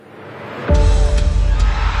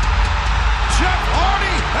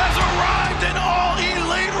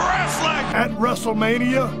at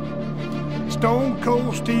WrestleMania, Stone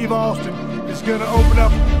Cold Steve Austin is going to open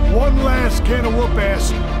up one last can of whoop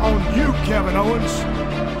ass on you, Kevin Owens.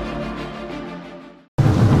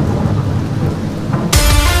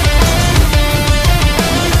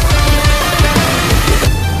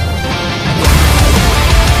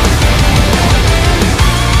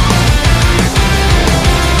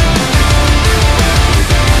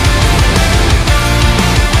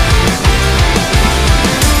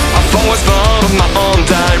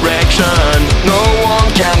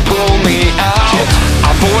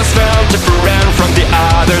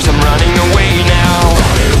 I'm running away now.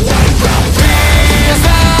 Fears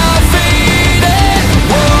are fading,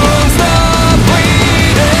 won't stop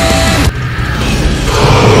bleeding.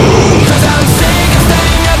 'Cause I'm sick of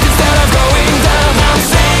standing up instead of going down. I'm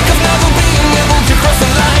sick of never being able to cross the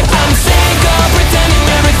line. I'm sick of pretending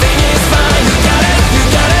everything is fine. You got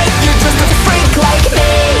it, you're just a freak like me.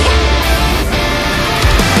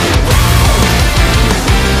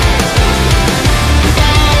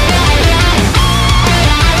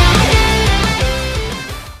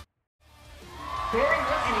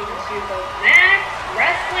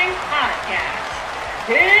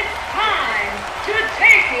 It's time to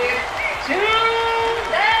take it to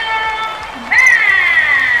the max!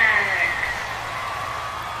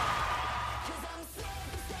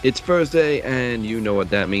 It's Thursday, and you know what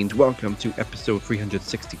that means. Welcome to episode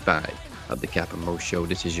 365 of the Cap and Mo Show.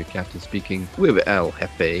 This is your captain speaking with El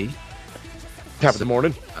Jefe. Top of the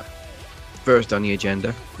morning. First on the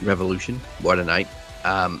agenda, Revolution. What a night.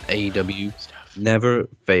 AEW never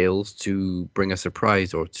fails to bring a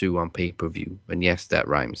surprise or two on pay-per-view. And yes, that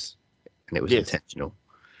rhymes. And it was intentional.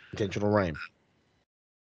 Intentional rhyme.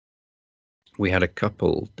 We had a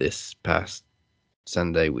couple this past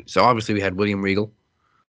Sunday. So obviously we had William Regal.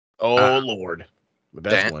 Oh, Lord. The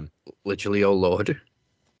best one. Literally, oh, Lord.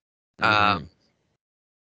 Mm-hmm.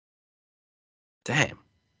 Damn.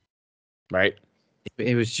 Right?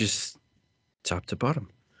 It was just top to bottom.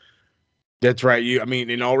 That's right.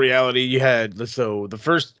 In all reality, you had, so the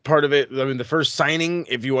first part of it, the first signing,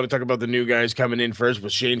 if you want to talk about the new guys coming in first,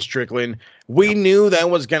 was Shane Strickland. We knew that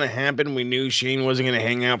was going to happen. We knew Shane wasn't going to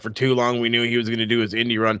hang out for too long. We knew he was going to do his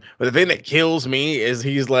indie run. But the thing that kills me is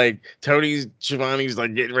he's like, Tony Schiavone's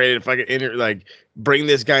like getting ready to fucking bring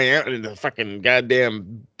this guy out, and the fucking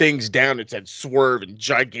goddamn thing's down. It said Swerve in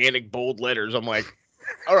gigantic bold letters. I'm like,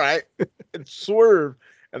 all right, it's Swerve.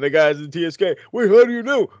 And the guys in TSK, wait, how do you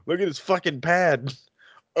know? Look at his fucking pad.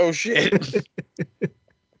 Oh, shit.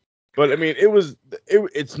 But,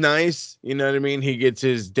 it's nice. You know what I mean? He gets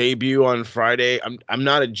his debut on Friday. I'm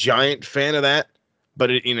not a giant fan of that. But,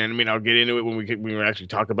 I'll get into it when we actually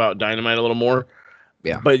talk about Dynamite a little more.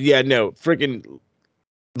 Yeah. But, yeah, no, freaking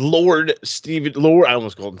Lord, I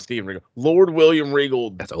almost called him Steven Regal. Lord William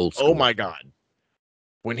Regal. That's old school. Oh, my God.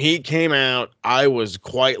 When he came out, I was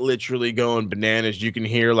quite literally going bananas. You can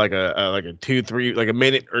hear like a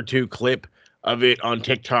minute or two clip of it on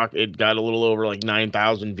TikTok. It got a little over like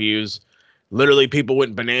 9,000 views. Literally, people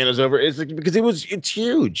went bananas over it. It's like, because it's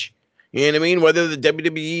huge. You know what I mean? Whether the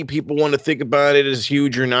WWE people want to think about it as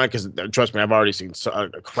huge or not, because trust me, I've already seen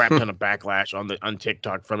a crap ton of backlash on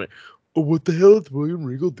TikTok from it. Oh, what the hell is William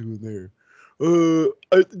Regal doing there?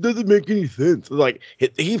 It doesn't make any sense. Like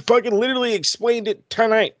he fucking literally explained it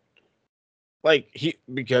tonight.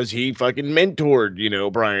 Because he fucking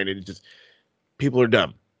mentored, Brian, and just people are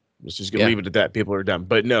dumb. Let's just leave it at that. People are dumb.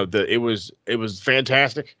 But no, it was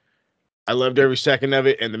fantastic. I loved every second of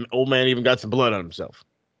it, and the old man even got some blood on himself.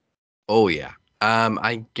 Oh yeah.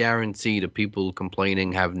 I guarantee the people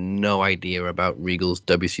complaining have no idea about Regal's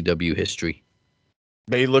WCW history.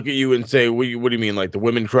 They look at you and say, what do you mean? Like the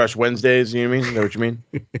Women Crush Wednesdays? You know what I mean? Is that what you mean?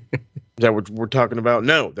 Is that what we're talking about?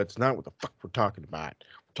 No, that's not what the fuck we're talking about.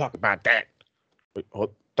 We're talking about that.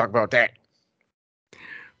 Talk about that.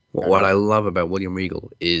 What I love about William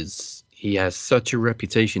Regal is he has such a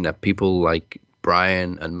reputation that people like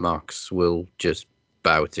Brian and Mox will just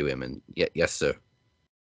bow to him and, yes, sir.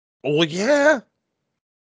 Oh, yeah.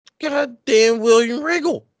 Goddamn William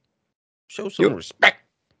Regal. Show some respect.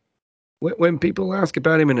 When people ask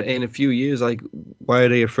about him in a few years, like, why are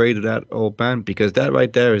they afraid of that old man? Because that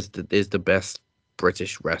right there is the best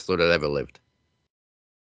British wrestler that ever lived.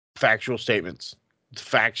 Factual statements.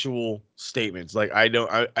 Like,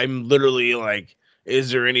 I'm literally like,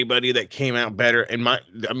 is there anybody that came out better? And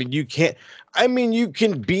you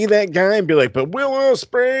can be that guy and be like, but Will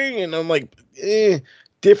Ospreay, and I'm like,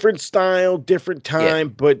 different style, different time,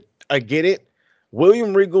 but I get it.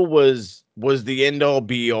 William Regal was the end all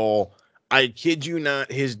be all. I kid you not,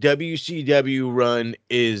 his WCW run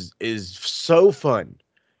is so fun.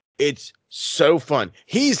 It's so fun.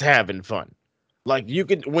 He's having fun. Like you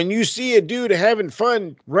could when you see a dude having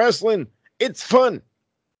fun wrestling, it's fun.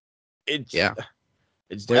 It's Yeah.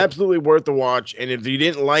 it's Wait. absolutely worth the watch. And if you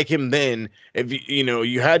didn't like him then, if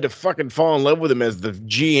you had to fucking fall in love with him as the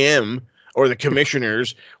GM or the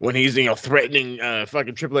commissioners when he's threatening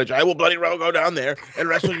fucking Triple H, I will bloody well go down there and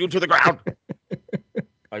wrestle you to the ground.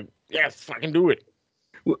 Like, yeah, fucking do it.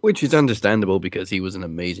 Which is understandable because he was an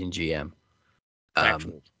amazing GM.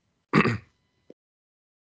 Factual.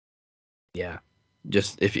 Yeah,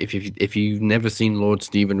 just if you've never seen Lord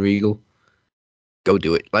Steven Regal, go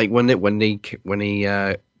do it. Like when he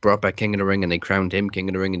brought back King of the Ring and they crowned him King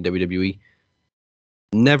of the Ring in WWE.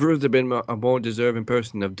 Never has there been a more deserving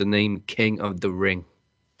person of the name King of the Ring.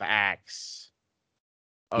 Facts.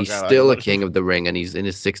 He's still a King of the Ring, and he's in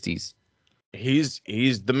his 60s. He's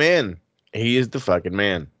the man. He is the fucking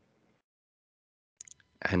man.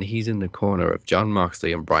 And he's in the corner of John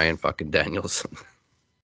Moxley and Bryan fucking Danielson.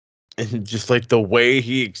 And just like the way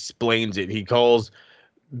he explains it, he calls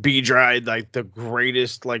B-Dry like the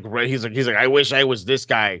greatest. Like he's like, I wish I was this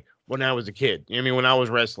guy when I was a kid. You know what I mean, when I was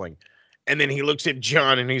wrestling. And then he looks at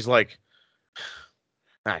John and he's like,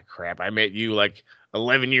 ah, crap. I met you like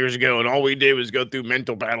 11 years ago, and all we did was go through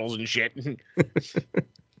mental battles and shit.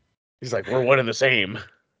 He's like, we're one and the same,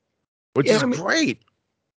 which is great.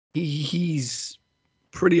 He's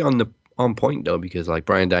pretty on point though, because like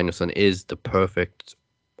Bryan Danielson is the perfect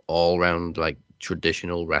all round like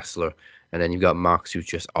traditional wrestler, and then you've got Mox who's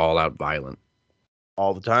just all out violent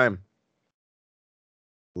all the time.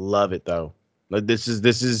 Love it though. Like this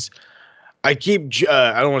is. I keep.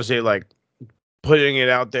 I don't want to say like putting it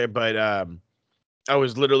out there, but I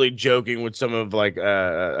was literally joking with some of like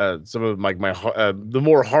some of like my the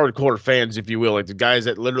more hardcore fans, if you will, like the guys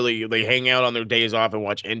that literally they hang out on their days off and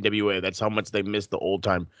watch NWA. That's how much they miss the old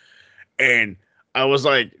time. And I was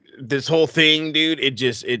like, this whole thing, dude.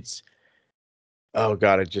 It's oh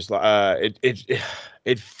god, it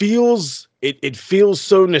feels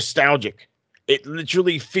so nostalgic. It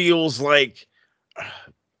literally feels like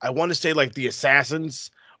I want to say like the Assassins.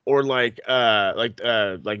 Or like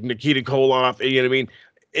Nikita Koloff, you know what I mean?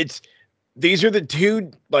 These are the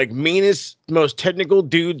two like meanest, most technical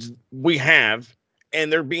dudes we have,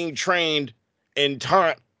 and they're being trained and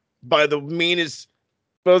taught by the meanest,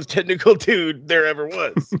 most technical dude there ever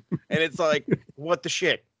was. And it's like, what the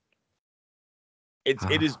shit?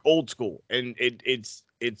 It is old school, and it's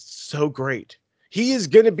so great. He is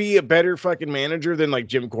gonna be a better fucking manager than like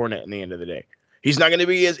Jim Cornette in the end of the day. He's not going to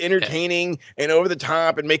be as entertaining and over the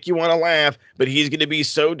top and make you want to laugh, but he's going to be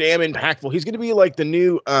so damn impactful. He's going to be like the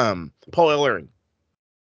new Paul Ellering.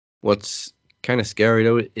 What's kind of scary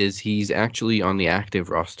though is he's actually on the active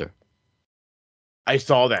roster. I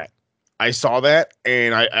saw that,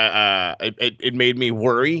 and it made me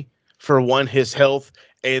worry for one, his health,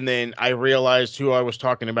 and then I realized who I was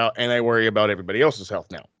talking about, and I worry about everybody else's health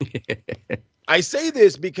now. I say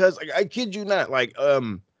this because I kid you not, like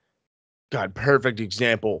God, perfect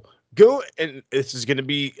example. Go, and this is going to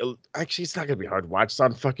be, actually, it's not going to be hard to watch. It's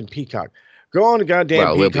on fucking Peacock. Go on to goddamn Peacock.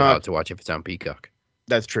 Well, it will be hard to watch if it's on Peacock.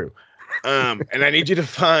 That's true. And I need you to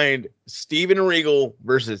find Steven Regal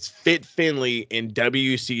versus Fit Finlay in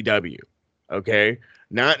WCW. Okay?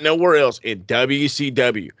 Not nowhere else, in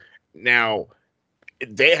WCW. Now,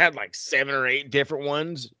 they had like 7 or 8 different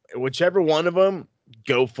ones. Whichever one of them,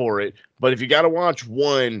 go for it. But if you got to watch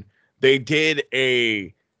one, they did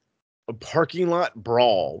a parking lot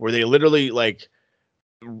brawl where they literally like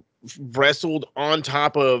wrestled on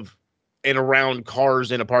top of and around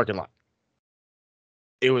cars in a parking lot.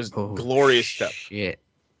 It was glorious stuff. Shit.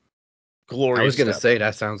 Glorious. I was gonna say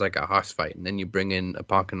that sounds like a house fight, and then you bring in a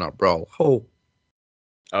parking lot brawl. Oh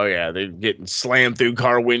yeah, they're getting slammed through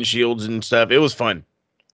car windshields and stuff. It was fun,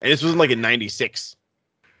 and this was like in '96.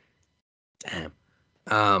 Damn.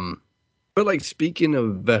 But like speaking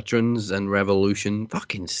of veterans and Revolution,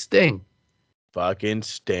 fucking Sting. I'll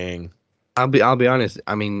be honest.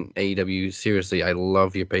 I mean, AEW, seriously, I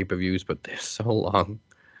love your pay-per-views, but they're so long.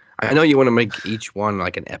 I know you want to make each one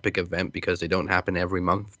like an epic event because they don't happen every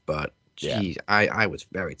month, but geez, yeah. I was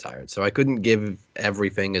very tired, so I couldn't give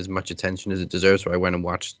everything as much attention as it deserves. So I went and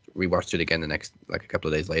rewatched it again the next like a couple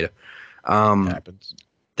of days later. Happens.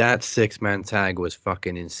 That 6-man tag was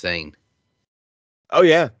fucking insane. Oh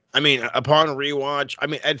yeah. I mean, upon rewatch, I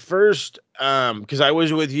mean, at first, because I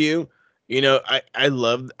was with you, you know, I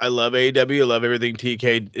love AEW. I love everything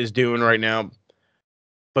TK is doing right now.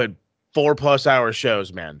 But 4+ hour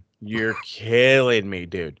shows, man, you're killing me,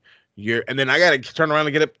 dude. And then I got to turn around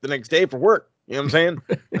and get up the next day for work. You know what I'm saying?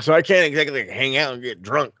 So I can't exactly hang out and get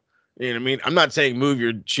drunk. You know what I mean? I'm not saying move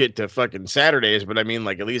your shit to fucking Saturdays, but I mean,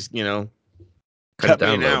 like, at least, you know, cut me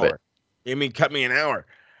down an a little hour. bit. I mean, cut me an hour.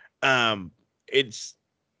 It's,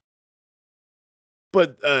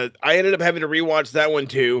 but I ended up having to rewatch that one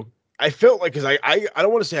too. I felt like, because I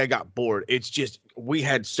don't want to say I got bored. It's just we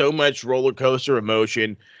had so much roller coaster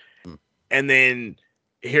emotion, Mm. and then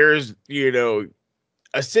here's a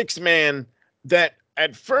 6-man that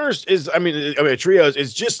at first is a trios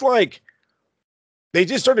is just like they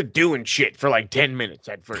just started doing shit for like 10 minutes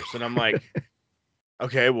at first, and I'm like,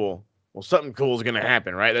 okay, well, something cool is gonna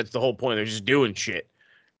happen, right? That's the whole point. They're just doing shit.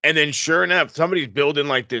 And then sure enough, somebody's building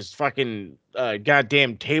like this fucking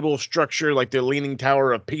goddamn table structure, like the Leaning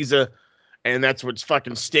Tower of Pisa. And that's what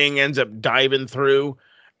fucking Sting ends up diving through.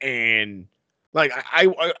 And like,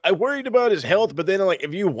 I worried about his health, but then like,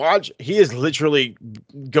 if you watch, he is literally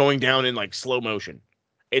going down in like slow motion.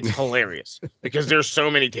 It's hilarious because there's so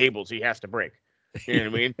many tables he has to break. You know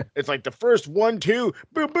what I mean? It's like the first 1, 2,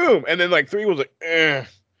 boom, boom. And then like 3 was like, eh.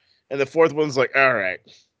 And the 4th one's like, all right.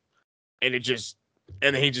 And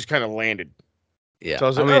then he just kind of landed. Yeah. So I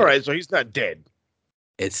was like, all right, so he's not dead.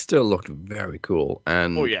 It still looked very cool.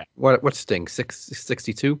 And Oh, yeah. What's Sting?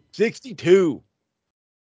 62? 62.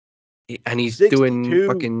 And he's 62. doing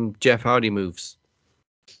fucking Jeff Hardy moves.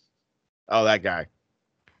 Oh, that guy.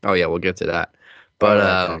 Oh yeah, we'll get to that.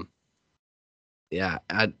 But Okay. yeah,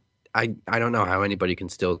 I don't know how anybody can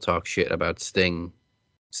still talk shit about Sting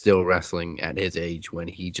still wrestling at his age when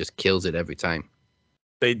he just kills it every time.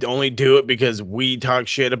 They only do it because we talk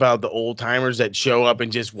shit about the old timers that show up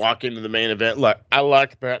and just walk into the main event. Like, I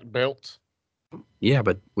like that belt. Yeah,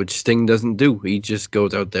 but which Sting doesn't do. He just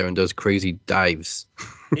goes out there and does crazy dives.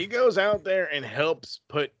 He goes out there and helps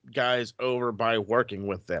put guys over by working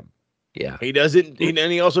with them. Yeah. He doesn't, and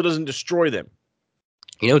he also doesn't destroy them.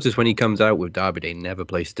 You notice when he comes out with Darby, they never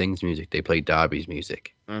play Sting's music. They play Darby's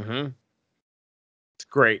music. Mm-hmm. It's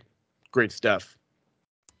great. Great stuff.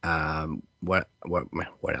 What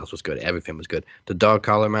else was good? Everything was good. The dog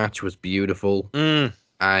collar match was beautiful.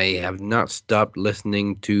 I have not stopped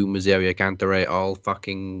listening to Miseria Cantare all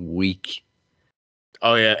fucking week.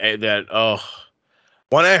 Oh yeah,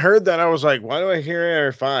 when I heard that, I was like, why do I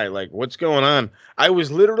hear AR5? Like, what's going on? I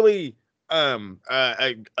was literally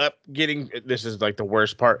up getting, this is like the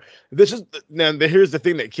worst part. Here's the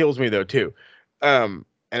thing that kills me though too.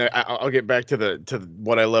 And I'll get back to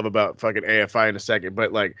what I love about fucking AFI in a second,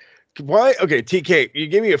 but like, why? Okay, TK, you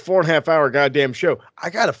give me a 4.5 hour goddamn show. I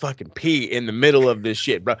gotta fucking pee in the middle of this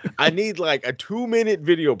shit, bro. I need like a 2-minute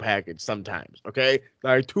video package sometimes. Okay,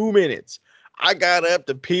 like 2 minutes. I got up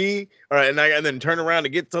to pee, all right, and then turn around to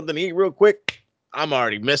get something to eat real quick. I'm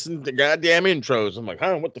already missing the goddamn intros. I'm like,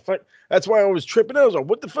 huh, what the fuck? That's why I was tripping out. I was like,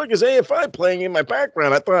 what the fuck is AFI playing in my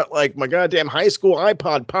background? I thought like my goddamn high school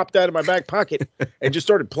iPod popped out of my back pocket and just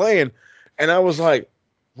started playing. And I was like,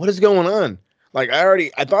 what is going on? Like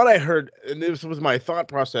I thought I heard, and this was my thought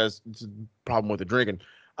process. It's a problem with the drinking.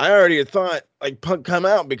 I already had thought like Punk come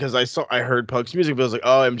out because I heard Punk's music, but I was like,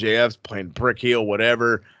 oh, MJF's playing Brick Heel,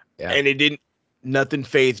 whatever. Yeah. And nothing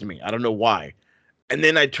fazed me. I don't know why. And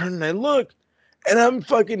then I turn and I look, and I'm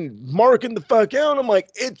fucking marking the fuck out. I'm like,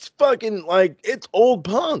 it's fucking like, it's old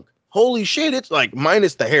Punk. Holy shit. It's like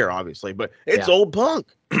minus the hair, obviously, but it's old Punk.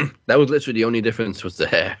 That was literally the only difference was the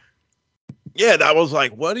hair. Yeah, that was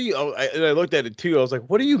like, what are you? And I looked at it too. I was like,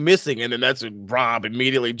 what are you missing? And then that's when Rob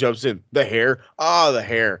immediately jumps in. The hair. Oh, the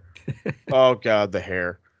hair. Oh, God, the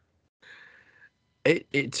hair.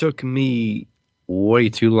 It took me way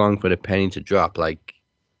too long for the penny to drop. Like,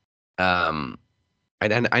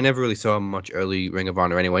 I never really saw much early Ring of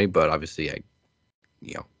Honor anyway, but obviously I,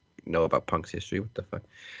 know about Punk's history. What the fuck?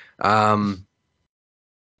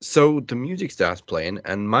 So the music starts playing,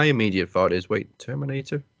 and my immediate thought is, wait,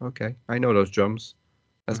 Terminator? Okay, I know those drums.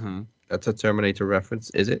 That's a Terminator reference,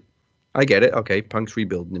 is it? I get it. Okay, Punk's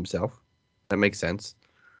rebuilding himself. That makes sense.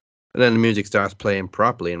 And then the music starts playing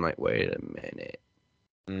properly, and I'm like, wait a minute.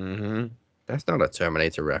 Mm-hmm. That's not a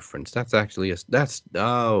Terminator reference. That's actually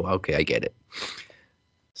oh, okay, I get it.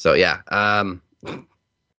 So yeah, and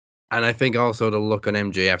I think also the look on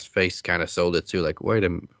MJF's face kind of sold it too. Like, wait a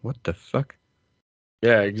minute, what the fuck?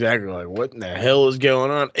 Yeah, exactly. Like, what in the hell is going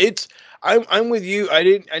on? I'm with you.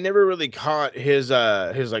 I never really caught his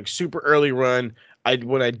like super early run.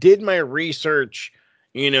 When I did my research,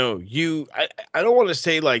 I don't want to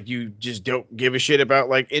say like you just don't give a shit about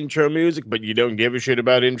like intro music, but you don't give a shit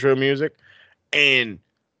about intro music. And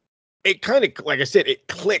it kind of, like I said, it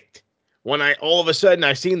clicked when all of a sudden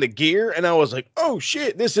I seen the gear and I was like, oh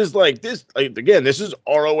shit, this is like this, like, again, this is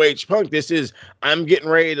ROH Punk. I'm getting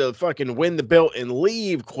ready to fucking win the belt and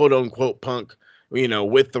leave, quote unquote, Punk,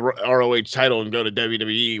 with the ROH title and go to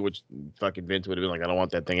WWE, which fucking Vince would have been like, I don't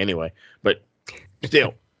want that thing anyway. But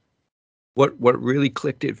still, What really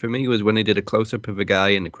clicked it for me was when they did a close up of a guy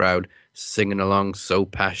in the crowd singing along so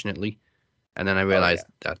passionately, and then I realized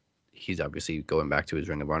that he's obviously going back to his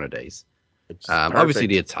Ring of Honor days. It's Obviously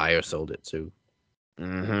the perfect. attire sold it too,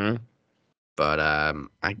 Mm-hmm. but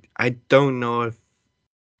I don't know if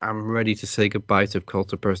I'm ready to say goodbye to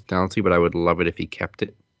Cult of Personality, but I would love it if he kept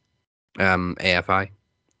it. AFI,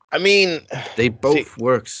 I mean, they see, both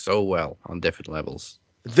work so well on different levels.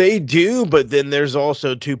 they do, but then there's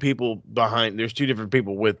also two people behind. There's two different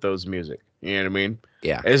people with those music. You know what I mean?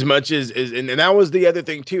 Yeah, As much as and that was the other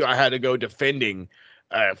thing too. I had to go defending,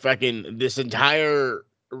 fucking this entire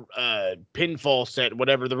pinfall set.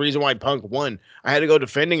 Whatever the reason why Punk won, I had to go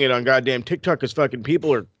defending it on goddamn TikTok because fucking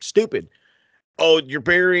people are stupid. Oh, you're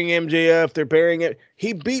burying MJF. They're burying it.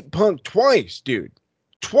 He beat Punk twice, dude.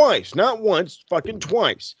 Twice, not once, fucking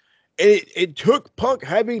twice. And it took Punk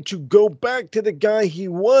having to go back to the guy he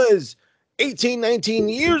was 18, 19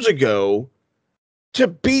 years ago to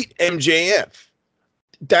beat MJF.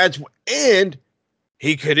 And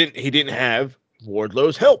he didn't have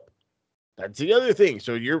Wardlow's help. That's the other thing.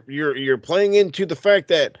 So you're playing into the fact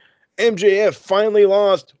that MJF finally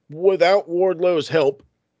lost without Wardlow's help.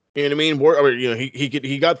 You know what I mean?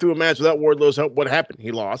 He got through a match without Wardlow's help. What happened?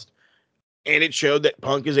 He lost. And it showed that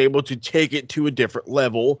Punk is able to take it to a different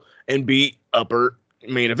level and be upper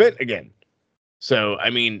main event again. So, I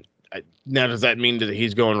mean, now does that mean that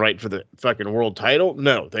he's going right for the fucking world title?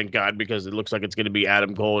 No, thank God, because it looks like it's going to be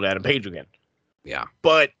Adam Cole and Adam Page again. yeah,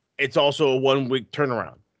 But it's also a 1 week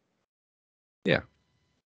turnaround. yeah.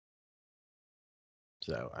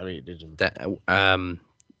 So, I mean,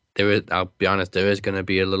 There is. I'll be honest. There is going to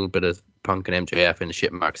be a little bit of Punk and MJF in the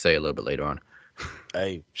shit Mark say a little bit later on,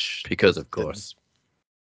 because of course.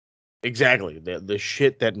 Exactly the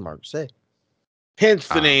shit that Mark say. Hence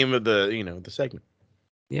the name of the segment.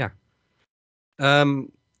 Yeah.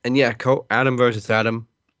 And yeah, Adam versus Adam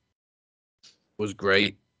was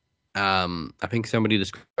great. I think somebody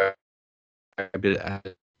described it as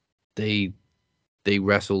they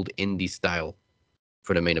wrestled indie style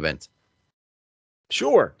for the main event.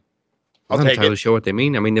 Sure. I'm not entirely sure what they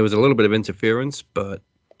mean. I mean, there was a little bit of interference, but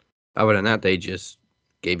other than that, they just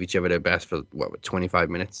gave each other their best for 25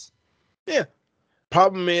 minutes. Yeah.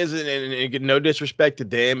 Problem is, and no disrespect to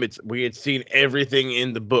them, we had seen everything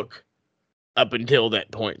in the book up until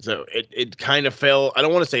that point, so it kind of fell. I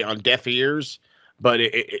don't want to say on deaf ears, but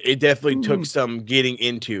it definitely took some getting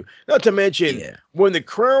into. Not to mention, when the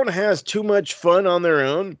crowd has too much fun on their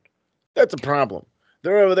own, that's a problem.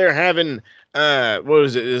 They're over there having what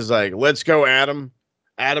is it? It's like, let's go, Adam.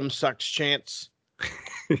 Adam sucks chance.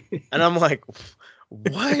 And I'm like,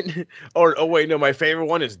 what? Or, oh, wait, no, my favorite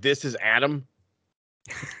one is This Is Adam.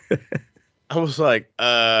 I was like,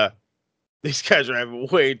 these guys are having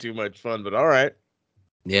way too much fun, but all right.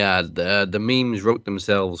 Yeah, the memes wrote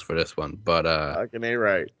themselves for this one, but fucking A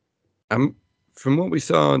right. From what we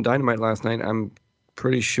saw on Dynamite last night, I'm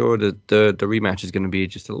pretty sure that the rematch is going to be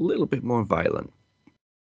just a little bit more violent.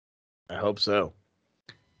 I hope so.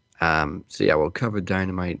 So yeah, we'll cover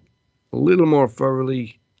Dynamite a little more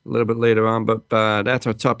thoroughly a little bit later on, but that's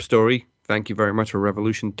our top story. Thank you very much for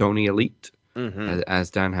Revolution, Tony Elite, as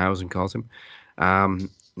Dan Housen calls him.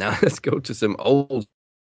 Now let's go to some old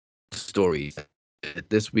stories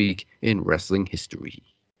this week in wrestling history.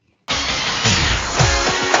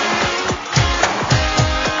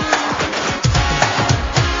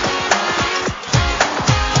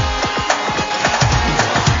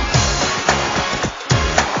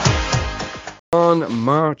 On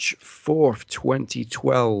March 4th,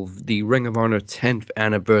 2012, the Ring of Honor 10th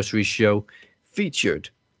anniversary show featured,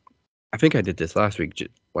 I think I did this last week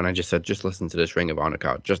when I just said, just listen to this Ring of Honor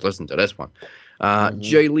card, just listen to this one.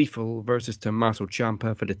 Jay Lethal versus Tommaso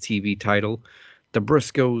Ciampa for the TV title, the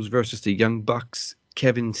Briscoes versus the Young Bucks,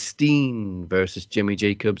 Kevin Steen versus Jimmy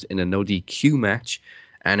Jacobs in a no DQ match,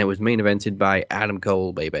 and it was main evented by Adam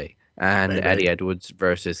Cole, and Eddie Edwards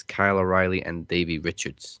versus Kyle O'Reilly and Davey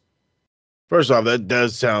Richards. First off, that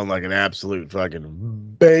does sound like an absolute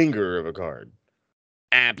fucking banger of a card.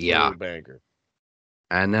 Absolute banger.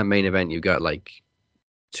 And that main event, you got like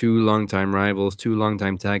two longtime rivals, two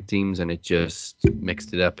longtime tag teams, and it just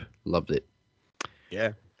mixed it up. Loved it.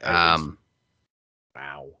 Yeah.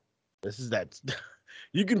 Wow. This is that.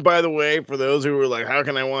 You can, by the way, for those who were like, how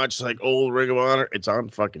can I watch like old Ring of Honor? It's on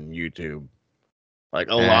fucking YouTube. Like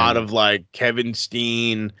a lot of like Kevin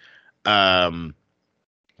Steen,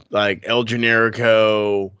 like El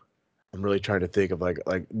Generico. I'm really trying to think of like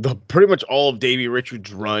the pretty much all of Davey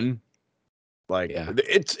Richards' run. Like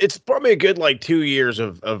it's probably a good like 2 years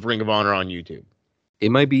of Ring of Honor on YouTube. It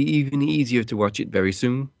might be even easier to watch it very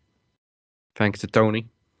soon, thanks to Tony.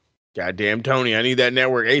 Goddamn Tony, I need that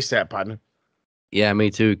network ASAP, partner. Yeah, me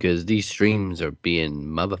too, because these streams are being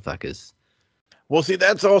motherfuckers. Well, see,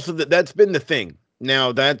 that's also that's been the thing.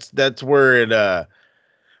 Now that's where it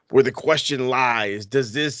where the question lies.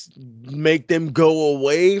 Does this make them go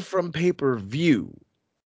away from pay-per-view?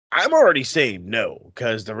 I'm already saying no,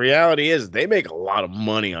 because the reality is they make a lot of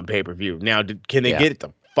money on pay-per-view. Now, can they Yeah. get it the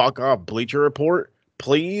fuck off Bleacher Report?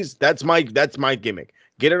 Please? That's my gimmick.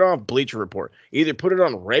 Get it off Bleacher Report. Either put it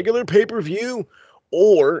on regular pay-per-view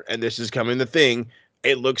or, and this is coming the thing,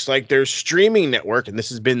 it looks like their streaming network, and this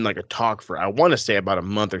has been like a talk for I want to say about a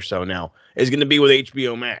month or so now, is going to be with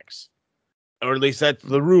HBO Max. Or at least that's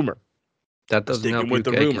the rumor. That doesn't Sticking help with you,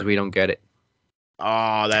 the because rumor. we don't get it.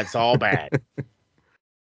 Oh, that's all bad.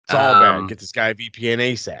 It's all bad. Um, Get this guy VPN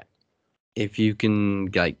ASAP. If you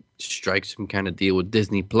can like strike some kind of deal with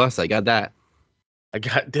Disney Plus, I got that. I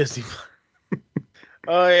got Disney.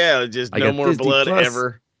 Oh yeah, just I no got more Disney blood Plus.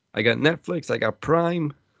 ever. I got Netflix. I got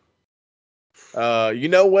Prime. You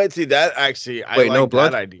know what? See that actually, I Wait, like no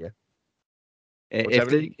blood? that idea. What's If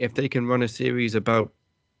happening? they can run a series about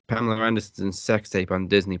Pamela Anderson's sex tape on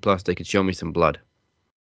Disney Plus, they could show me some blood.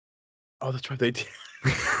 Oh, that's right. They did.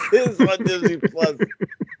 It's on Disney Plus.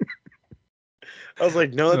 I was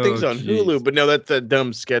like, no, that thing's Oh, on jeez. Hulu, but no, that's a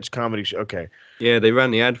dumb sketch comedy show. Okay, Yeah, they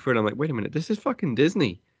ran the ad for it. I'm like, wait a minute, this is fucking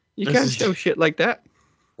Disney. You This can't is- show shit like that.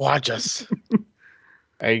 watch us.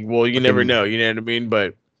 Hey, well, you Fucking- never know. You know what I mean?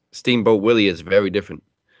 But Steamboat Willie is very different.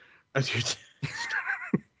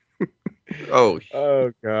 Oh,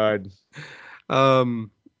 oh god.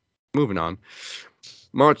 moving on.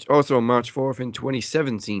 March 4th in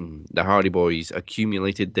 2017, the Hardy Boys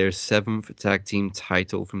accumulated their 7th tag team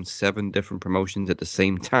title from 7 different promotions at the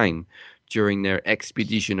same time during their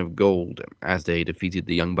Expedition of Gold, as they defeated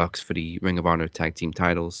the Young Bucks for the Ring of Honor tag team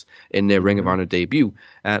titles in their Ring of Honor debut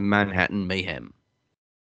at Manhattan Mayhem.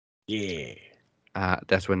 Yeah.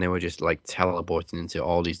 That's when they were just like teleporting into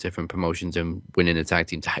all these different promotions and winning the tag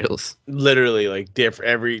team titles. Literally, like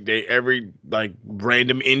every like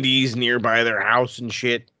random indies nearby their house and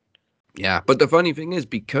shit. Yeah, but the funny thing is,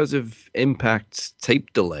 because of Impact's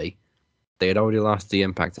tape delay, they had already lost the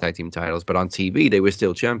Impact tag team titles, but on TV they were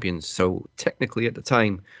still champions. So technically, at the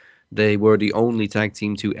time, they were the only tag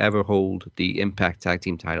team to ever hold the Impact tag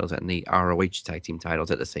team titles and the ROH tag team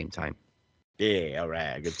titles at the same time. Yeah, all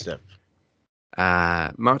right, good stuff.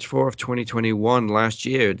 March 4th, 2021, last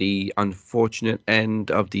year, the unfortunate end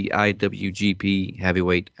of the IWGP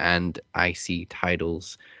Heavyweight and IC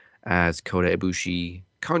titles, as Kota Ibushi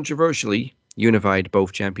controversially unified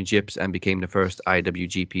both championships and became the first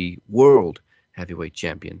IWGP World Heavyweight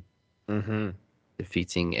Champion, Mm-hmm.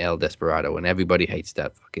 defeating El Desperado, and everybody hates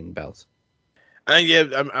that fucking belt.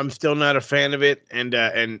 Yeah, I'm still not a fan of it, and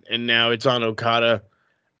now it's on Okada.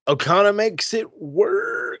 Okada makes it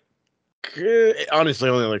work. Honestly,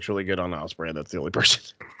 only looks really good on Ospreay. That's the only person.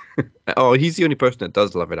 Oh, he's the only person that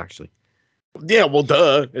does love it, actually. Yeah, well,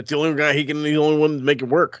 duh. It's the only guy he's the only one to make it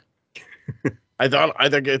work.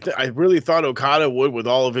 I really thought Okada would with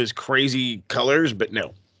all of his crazy colors, but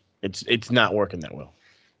no, it's not working that well.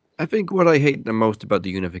 I think what I hate the most about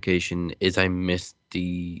the unification is I missed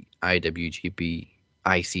the IWGP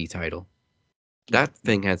IC title. That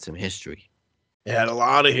thing had some history. It had a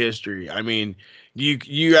lot of history. I mean,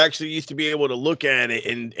 you actually used to be able to look at it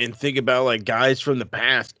and think about like guys from the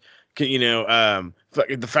past. You know,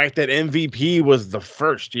 the fact that MVP was the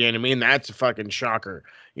first. You know what I mean? That's a fucking shocker.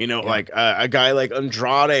 You know, Yeah. like a guy like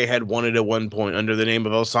Andrade had won it at one point under the name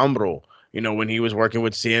of El Sombro. You know, when he was working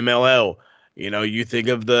with CMLL. You know, you think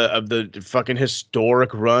of the fucking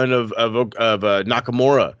historic run of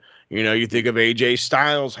Nakamura. You know, you think of AJ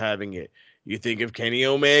Styles having it. You think of Kenny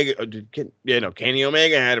Omega. Kenny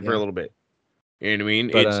Omega had it for a Yeah. little bit. You know what I mean?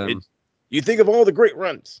 But, It's you think of all the great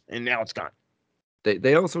runs, and now it's gone.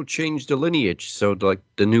 They also changed the lineage, so like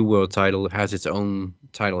the new world title has its own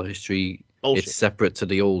title history. Bullshit. It's separate to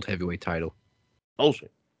the old heavyweight title.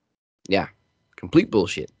 Bullshit. Yeah, complete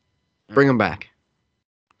bullshit. Bring them back.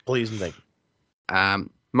 Please and thank you.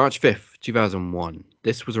 March 5th, 2001.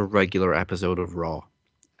 This was a regular episode of Raw,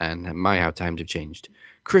 and my how times have changed.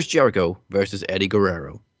 Chris Jericho versus Eddie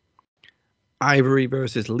Guerrero. Ivory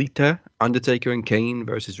versus Lita. Undertaker and Kane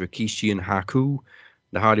versus Rikishi and Haku.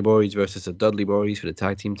 The Hardy Boys versus the Dudley Boys for the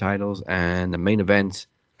tag team titles. And the main event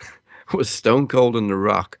was Stone Cold and The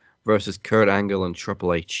Rock versus Kurt Angle and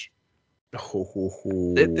Triple H.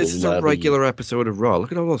 This is a regular episode of Raw.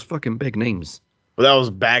 Look at all those fucking big names. Well, that was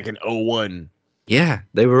back in 01. Yeah,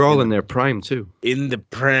 they were all in their prime too. In the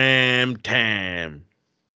prime time.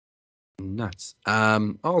 Nuts.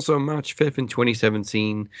 Also, March 5th in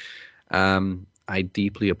 2017, I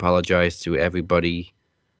deeply apologize to everybody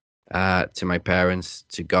to my parents,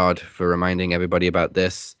 to God for reminding everybody about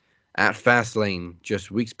this. At Fastlane,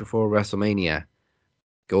 just weeks before WrestleMania,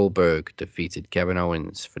 Goldberg defeated Kevin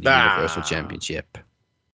Owens for the Universal Championship.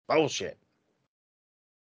 Bullshit.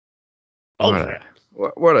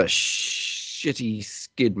 What a shitty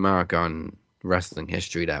skid mark on wrestling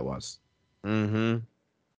history that was. Mm-hmm.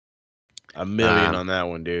 $1 million on that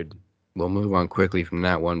one, dude. We'll move on quickly from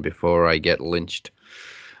that one before I get lynched.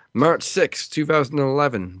 March 6,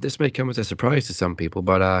 2011. This may come as a surprise to some people,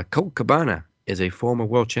 but Colt Cabana is a former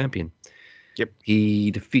world champion. Yep.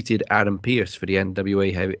 He defeated Adam Pearce for the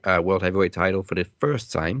NWA World Heavyweight title for the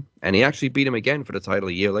first time, and he actually beat him again for the title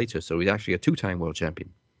a year later, so he's actually a two-time world champion.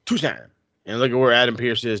 Two-time. And look at where Adam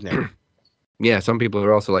Pearce is now. Yeah, some people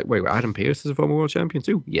are also like, wait, Adam Pearce is a former world champion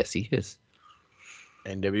too? Yes, he is.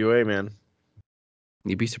 NWA, man.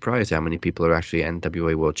 You'd be surprised how many people are actually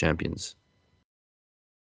NWA world champions.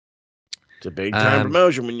 It's a big-time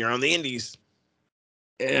promotion when you're on the indies.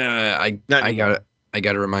 Yeah, I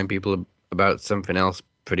gotta remind people about something else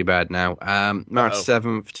pretty bad now. March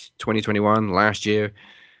 7th, 2021, last year,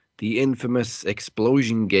 the infamous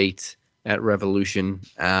Explosion Gate at Revolution,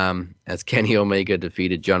 as Kenny Omega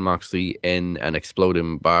defeated Jon Moxley in an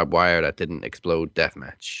exploding barbed wire that didn't explode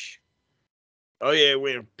deathmatch. Oh, yeah,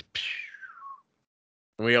 we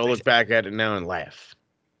all look back at it now and laugh.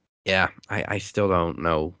 Yeah, I still don't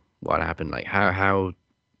know what happened. Like, how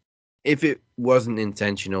if it wasn't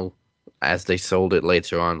intentional, as they sold it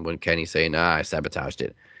later on when Kenny's saying, I sabotaged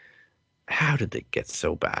it, how did it get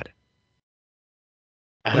so bad?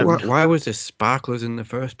 Why was there sparklers in the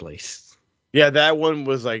first place? Yeah, that one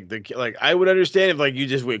was like I would understand if like you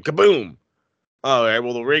just went kaboom. Oh, right,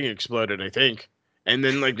 well the ring exploded, I think, and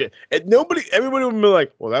then everybody would be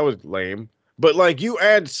like, well, that was lame. But like you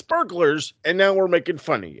add sparklers, and now we're making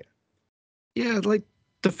fun of you. Yeah, like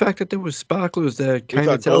the fact that there was sparklers there kind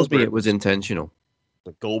of tells me it was intentional.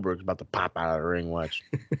 Like Goldberg's about to pop out of the ring. Watch.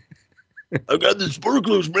 I got the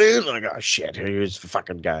sparklers, man. Like, oh shit, here's the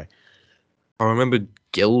fucking guy. I remember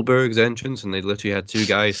Gilberg's entrance, and they literally had two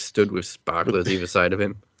guys stood with sparklers either side of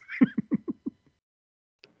him.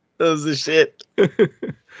 That was the shit.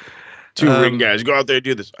 Two ring guys, go out there and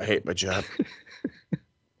do this. I hate my job.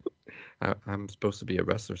 I'm supposed to be a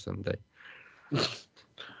wrestler someday.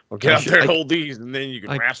 Well, get out there and hold these, and then you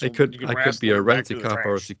can wrestle. I could be a rent-a-cop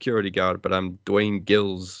or a security guard, but I'm Dwayne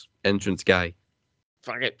Gill's entrance guy.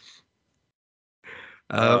 Fuck it.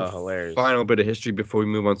 Hilarious. Final bit of history before we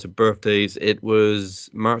move on to birthdays. It was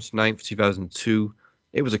March 9th, 2002.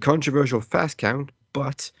 It was a controversial fast count,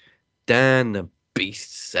 but Dan the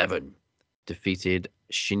Beast 7 defeated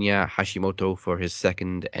Shinya Hashimoto for his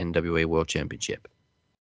second NWA World Championship.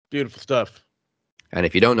 Beautiful stuff. And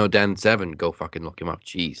if you don't know Dan 7, go fucking look him up.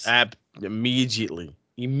 Jeez. Immediately.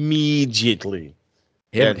 Him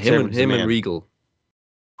and Regal.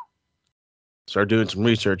 Start doing some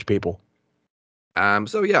research, people.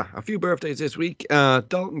 So yeah, a few birthdays this week.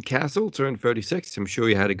 Dalton Castle turned 36. I'm sure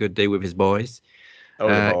you had a good day with his boys. Oh,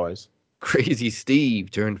 the boys. Crazy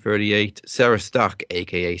Steve turned 38. Sarah Stock,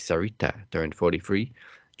 aka Sarita, turned 43.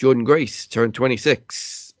 Jordan Grace turned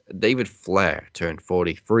 26. David Flair turned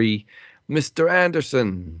 43. Mr.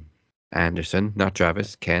 Anderson, not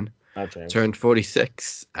Travis, Ken, turned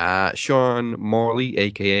 46. Sean Morley,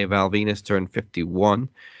 a.k.a. Val Venus, turned 51.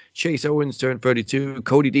 Chase Owens turned 32.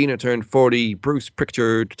 Cody Deaner turned 40. Bruce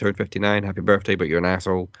Pritchard turned 59. Happy birthday, but you're an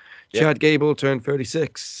asshole. Yep. Chad Gable turned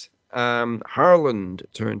 36. Harland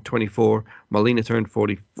turned 24. Molina turned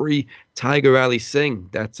 43. Tiger Ali Singh,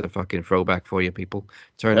 that's a fucking throwback for you people,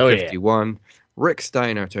 turned 51. Yeah. Rick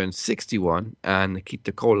Steiner turned 61, and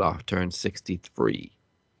Nikita Koloff turned 63.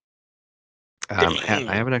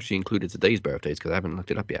 I haven't actually included today's birthdays because I haven't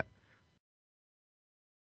looked it up yet.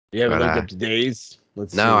 You haven't looked up today's?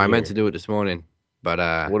 I meant to do it this morning.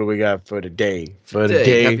 But what do we got for today?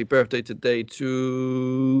 Happy birthday today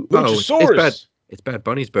to Luchasaurus. It's Bad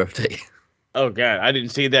Bunny's birthday. Oh God, I didn't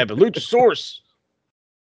see that, but Luchasaurus.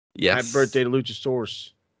 Yes. Happy birthday to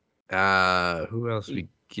Luchasaurus. Who else we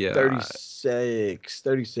got?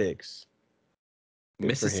 36.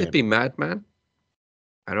 Mississippi Madman.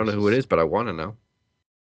 I don't know who it is, but I want to know.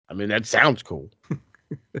 I mean, that sounds cool.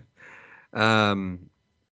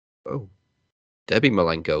 Debbie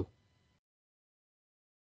Malenko.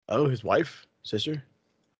 Oh, his wife, sister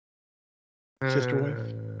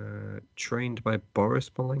wife. Trained by Boris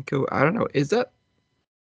Malenko. I don't know. Is that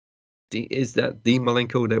Dean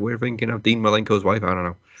Malenko that we're thinking of? Dean Malenko's wife? I don't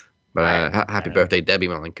know. But happy birthday, Debbie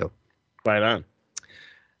Malenko. Right on.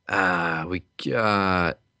 We've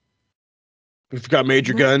got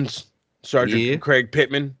Major Guns, Sergeant Craig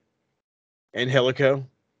Pittman, and Helico.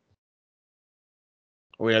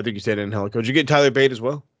 Oh, yeah, I think you said Angelico. Did you get Tyler Bate as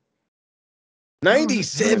well? am I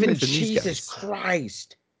 97. missing these Jesus guys?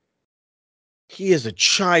 Christ. He is a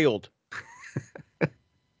child.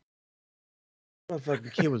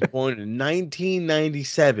 Motherfucking kid was born in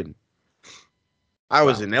 1997. I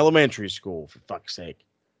was Wow. in elementary school, for fuck's sake.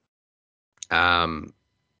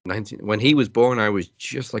 19 when he was born, I was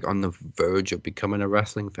just like on the verge of becoming a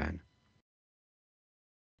wrestling fan.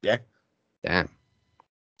 Yeah. Damn.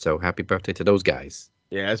 So happy birthday to those guys.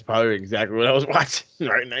 Yeah, that's probably exactly what I was watching,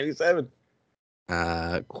 right? 97.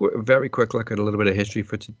 Very quick look at a little bit of history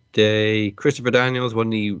for today. Christopher Daniels won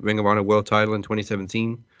the Ring of Honor World title in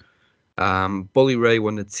 2017. Bully Ray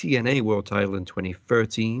won the TNA World title in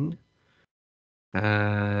 2013.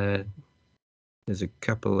 There's a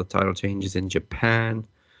couple of title changes in Japan.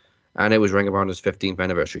 And it was Ring of Honor's 15th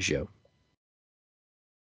anniversary show.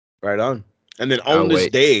 Right on. And then on this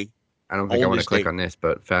wait. day. I don't think I On want to this click day. on this,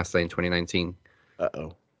 but Fastlane 2019.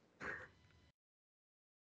 Uh-oh.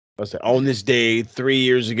 On this day, 3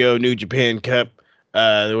 years ago, New Japan Cup,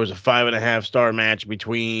 there was a 5.5-star match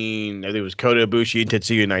between, I think it was Kota Ibushi and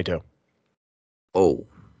Tetsuya Naito. Oh,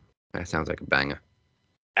 that sounds like a banger.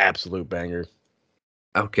 Absolute banger.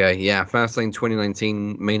 Okay, yeah, Fastlane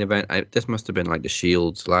 2019 main event. This must have been like the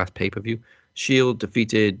Shield's last pay-per-view. Shield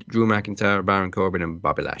defeated Drew McIntyre, Baron Corbin, and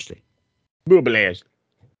Bobby Lashley. Boobalaz.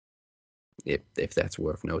 If that's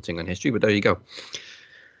worth noting on history, but there you go.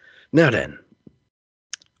 Now then,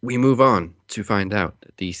 we move on to find out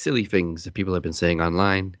the silly things that people have been saying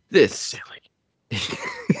online. This Silly.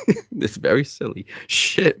 this very silly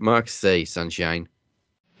shit marks say, Sunshine.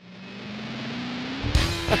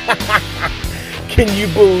 Can you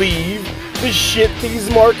believe the shit these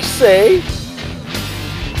marks say?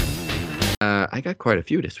 I got quite a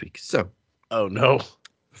few this week. So, Oh, no.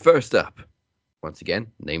 first up, once again,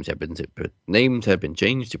 names have been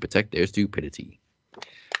changed to protect their stupidity.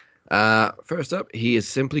 First up, he is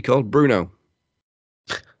simply called Bruno.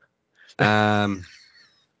 I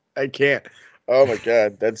can't. Oh, my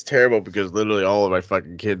God. That's terrible because literally all of my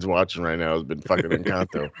fucking kids watching right now has been fucking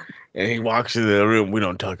Encanto. And he walks into the room. We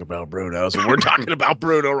don't talk about Bruno. So we're talking about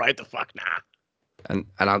Bruno right the fuck now. And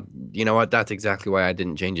you know what? That's exactly why I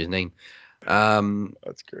didn't change his name.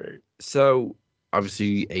 That's great. So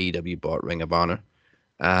obviously AEW bought Ring of Honor.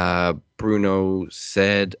 Bruno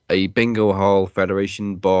said a bingo hall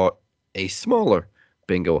federation bought a smaller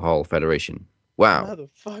bingo hall federation. Wow.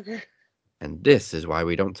 Motherfucker. And this is why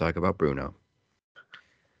we don't talk about Bruno.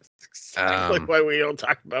 Exactly why we don't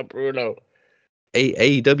talk about Bruno.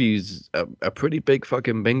 AEW's a pretty big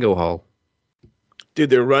fucking bingo hall. Dude,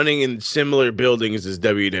 they're running in similar buildings as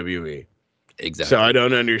WWE. Exactly. So I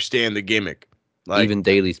don't understand the gimmick. Like, even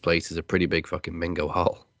Daly's place is a pretty big fucking bingo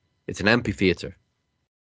hall. It's an amphitheater.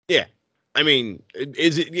 yeah. I mean,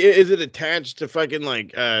 is it attached to fucking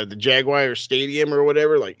like the Jaguar Stadium or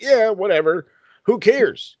whatever? Like, yeah, whatever. Who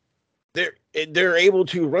cares? They're able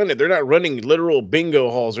to run it. They're not running literal bingo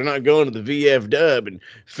halls. They're not going to the VF Dub and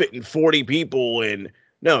fitting 40 people. And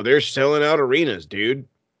no, they're selling out arenas, dude.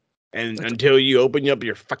 And until you open up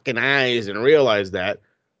your fucking eyes and realize that,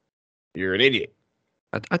 you're an idiot.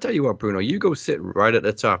 I tell you what, Bruno, you go sit right at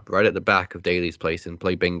the top, right at the back of Daly's place and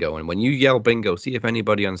play bingo. And when you yell bingo, see if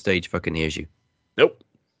anybody on stage fucking hears you. Nope.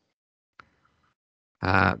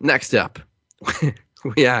 Next up,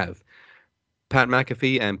 we have Pat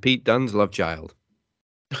McAfee and Pete Dunne's love child.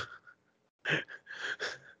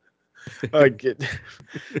 I get.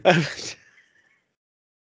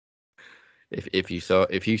 If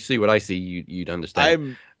you see what I see, you'd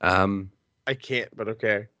understand. I can't, but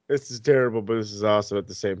okay. This is terrible, but this is awesome at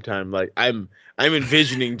the same time. Like I'm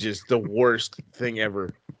envisioning just the worst thing ever.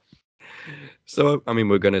 So, I mean,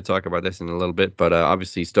 we're going to talk about this in a little bit, but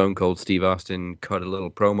obviously Stone Cold Steve Austin cut a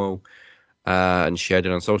little promo and shared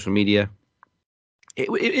it on social media.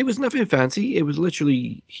 It was nothing fancy. It was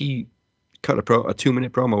literally he cut a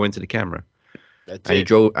 2-minute promo into the camera. That's and it.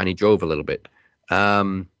 He drove a little bit.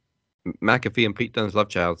 McAfee and Pete Dunne's love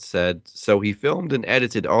child said, so he filmed and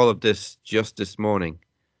edited all of this just this morning.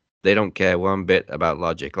 They don't care one bit about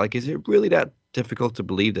logic. Like, is it really that difficult to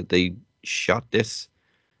believe that they shot this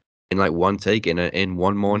in like one take in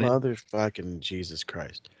one morning? Motherfucking Jesus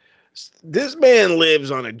Christ. This man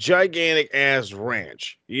lives on a gigantic ass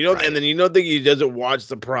ranch. You know, Right. And then you don't think he doesn't watch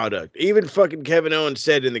the product. Even fucking Kevin Owens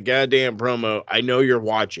said in the goddamn promo, I know you're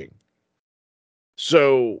watching.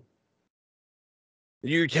 So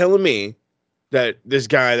you're telling me that this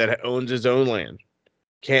guy that owns his own land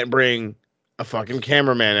can't bring a fucking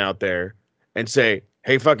cameraman out there and say,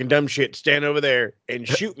 hey, fucking dumb shit, stand over there and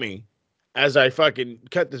shoot me as I fucking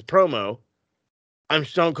cut this promo. I'm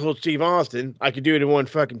Stone Cold Steve Austin. I could do it in one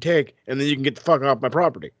fucking take, and then you can get the fuck off my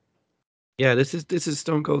property. Yeah, this is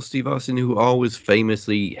Stone Cold Steve Austin, who always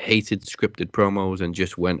famously hated scripted promos and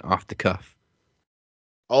just went off the cuff.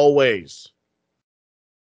 Always.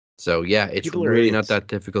 So yeah, it's People are really not idiots. that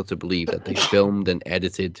difficult to believe that they filmed and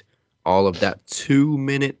edited all of that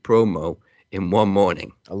 2-minute promo in one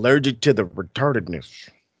morning. Allergic to the retardedness.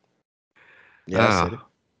 Yeah, I said it.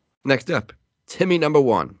 Next up, Timmy number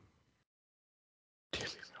 1.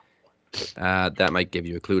 That might give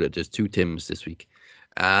you a clue that there's 2 Tims this week.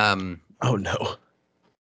 Oh no.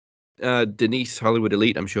 Denise Hollywood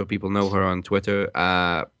Elite, I'm sure people know her on Twitter,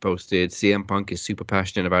 posted CM Punk is super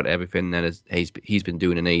passionate about everything that he's been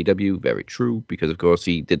doing in AEW. Very true, because of course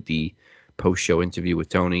he did the post-show interview with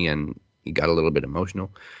Tony and he got a little bit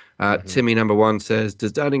emotional. Timmy number 1 says,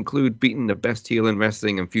 does that include beating the best heel in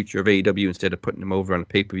wrestling and future of AEW instead of putting him over on a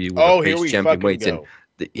pay-per-view with a Here face we champion fucking weights in? go.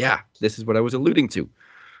 Yeah, this is what I was alluding to.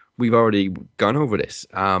 We've already gone over this.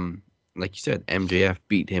 Like you said, MJF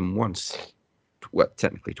beat him once. Well,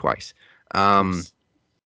 technically twice. And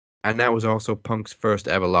that was also Punk's first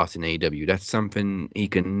ever loss in AEW. That's something he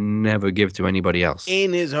can never give to anybody else.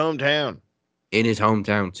 In his hometown. In his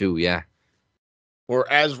hometown, too, yeah.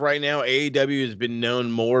 Or as right now, AEW has been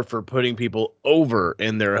known more for putting people over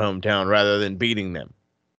in their hometown rather than beating them.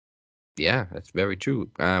 Yeah, that's very true.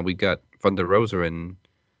 We got Thunder Rosa and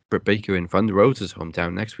Britt Baker in Thunder Rosa's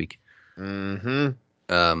hometown next week. Mm-hmm.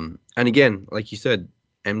 And again, like you said,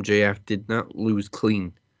 MJF did not lose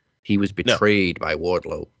clean. He was betrayed by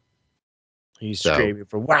Wardlow. He's screaming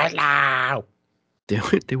for Wardlow.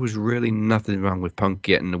 There was really nothing wrong with Punk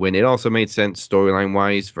getting the win. It also made sense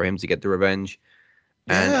storyline-wise for him to get the revenge.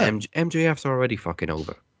 Yeah. And MJF's already fucking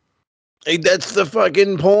over. Hey, that's the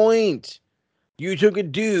fucking point. You took a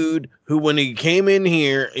dude who, when he came in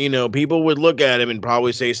here, people would look at him and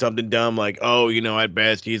probably say something dumb like, oh, at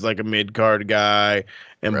best, he's like a mid-card guy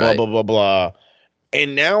and blah, Right. blah, blah, blah.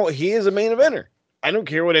 And now he is a main eventer. I don't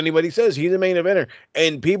care what anybody says. He's a main eventer.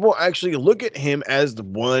 And people actually look at him as the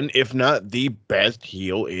one, if not the best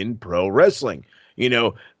heel in pro wrestling.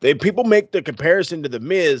 People make the comparison to The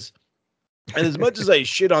Miz. And as much as I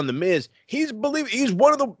shit on The Miz, he's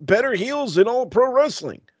one of the better heels in all pro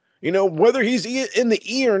wrestling. Whether he's in the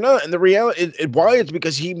E or not. And the reality, why it's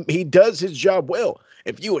because he does his job well.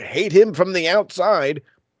 If you hate him from the outside,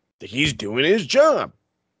 he's doing his job.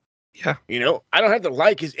 Yeah. I don't have to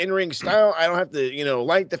like his in-ring style. I don't have to,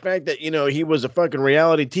 like the fact that, he was a fucking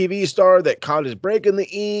reality TV star that caught his break in the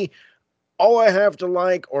E. All I have to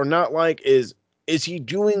like or not like is he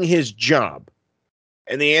doing his job?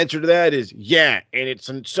 And the answer to that is yeah. And it's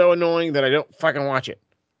so annoying that I don't fucking watch it.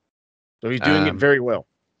 So he's doing it very well.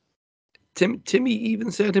 Timmy even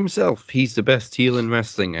said himself he's the best heel in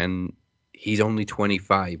wrestling, and he's only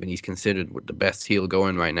 25, and he's considered the best heel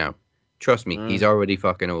going right now. Trust me, he's already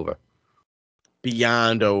fucking over.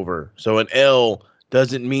 Beyond over. So an L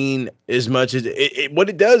doesn't mean as much as it. What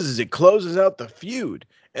it does is it closes out the feud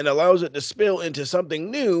and allows it to spill into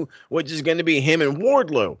something new, which is going to be him and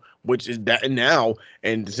Wardlow, which is that now.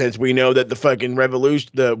 And since we know that the fucking Revolution,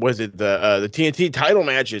 the TNT title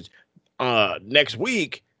matches next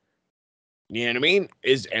week, you know what I mean?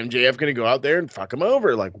 Is MJF going to go out there and fuck him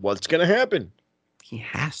over? Like, what's going to happen? He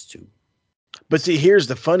has to. But see, here's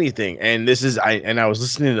the funny thing, and I was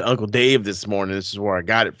listening to Uncle Dave this morning. This is where I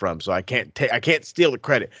got it from, so I can't steal the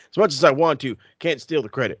credit as much as I want to. Can't steal the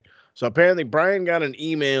credit. So apparently, Brian got an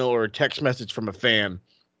email or a text message from a fan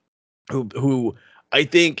who I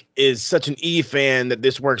think is such an E fan that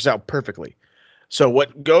this works out perfectly. So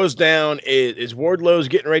what goes down is Wardlow's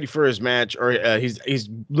getting ready for his match, or he's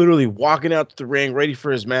literally walking out to the ring, ready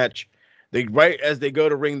for his match. Right as they go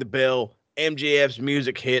to ring the bell, MJF's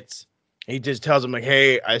music hits. He just tells him like,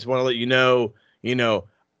 "Hey, I just want to let you know,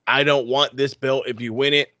 I don't want this belt if you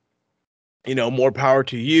win it. More power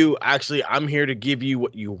to you. Actually, I'm here to give you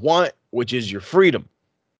what you want, which is your freedom.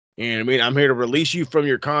 You know what I mean? I'm here to release you from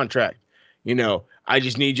your contract. I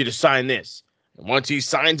just need you to sign this." And once he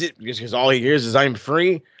signs it, because all he hears is "I'm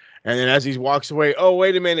free," and then as he walks away, oh,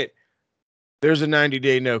 wait a minute, there's a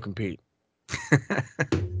 90-day no compete.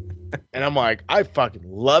 And I'm like, I fucking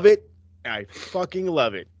love it. I fucking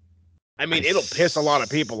love it. I mean, it'll piss a lot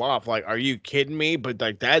of people off. Like, are you kidding me? But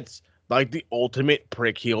like, that's like the ultimate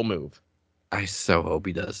prick heel move. I so hope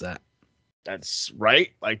he does that. That's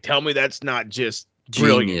right. Like, tell me that's not just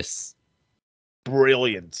brilliant.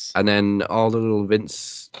 Brilliance. And then all the little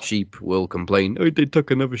Vince sheep will complain, oh, they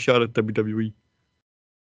took another shot at WWE.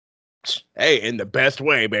 Hey, in the best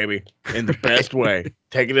way, baby. In the best way.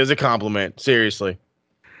 Take it as a compliment. Seriously.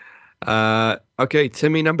 Okay,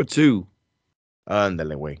 Timmy number 2.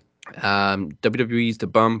 Andale, way. WWE's The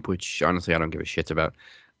Bump, which honestly I don't give a shit about.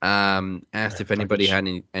 Asked if anybody had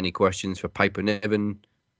any questions for Piper Niven.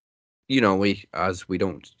 You know, we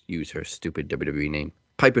don't use her stupid WWE name.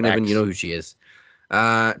 Piper Niven, you know who she is.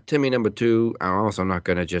 Timmy number 2. I'm not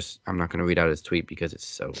gonna read out his tweet because it's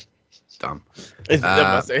so dumb. It's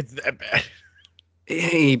that bad.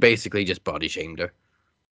 He basically just body shamed her.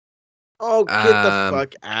 Oh, get the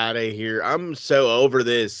fuck out of here! I'm so over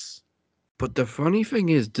this. But the funny thing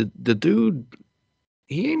is, the dude,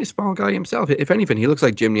 he ain't a small guy himself. If anything, he looks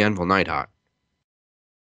like Jim the Anvil Neidhart.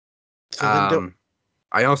 So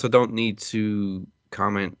I also don't need to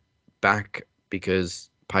comment back because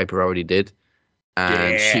Piper already did.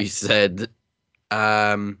 And she said,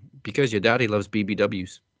 because your daddy loves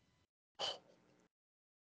BBWs.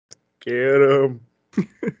 Get him.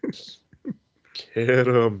 Get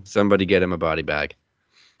him. Somebody get him a body bag.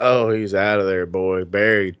 Oh, he's out of there, boy.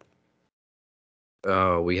 Buried.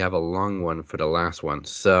 Oh, we have a long one for the last one.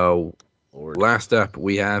 So, last up,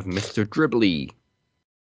 we have Mr. Dribbly.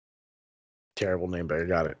 Terrible name, but I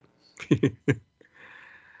got it.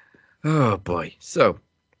 Oh, boy. So,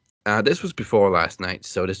 this was before last night,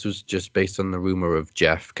 so this was just based on the rumor of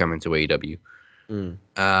Jeff coming to AEW.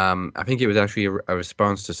 I think it was actually a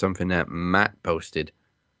response to something that Matt posted.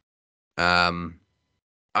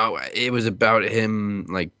 It was about him,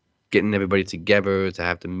 like, getting everybody together to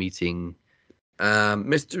have the meeting.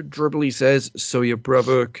 Mr. Dribbly says, so your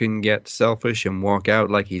brother can get selfish and walk out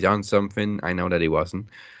like he's on something. I know that he wasn't.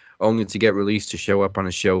 Only to get released to show up on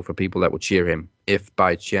a show for people that would cheer him. If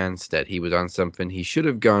by chance that he was on something, he should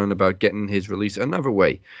have gone about getting his release another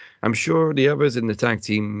way. I'm sure the others in the tag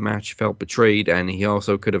team match felt betrayed, and he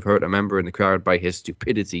also could have hurt a member in the crowd by his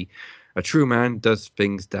stupidity. A true man does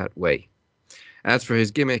things that way. As for his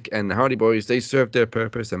gimmick and the Hardy Boys, they served their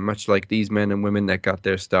purpose, and much like these men and women that got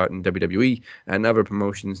their start in WWE and other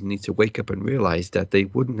promotions need to wake up and realize that they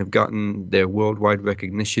wouldn't have gotten their worldwide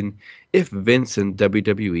recognition if Vince and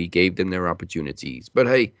WWE gave them their opportunities. But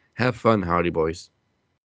hey, have fun, Hardy Boys.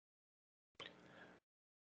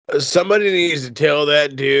 Somebody needs to tell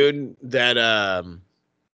that dude that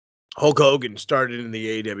Hulk Hogan started in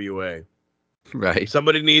the AWA. Right.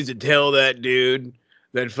 Somebody needs to tell that dude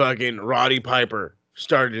that fucking Roddy Piper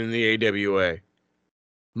started in the AWA.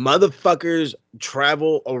 Motherfuckers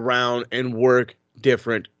travel around and work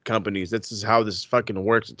different companies. This is how this fucking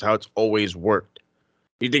works. It's how it's always worked.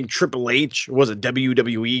 You think Triple H was a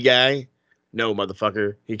WWE guy? No,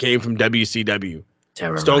 motherfucker. He came from WCW.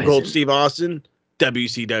 Stone Cold Steve Austin,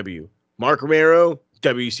 WCW. Mark Romero,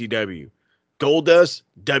 WCW. Goldust,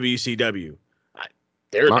 WCW.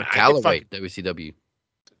 Mark Calloway, WCW.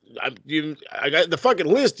 I got the fucking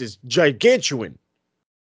list is gigantuan.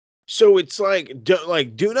 So it's like,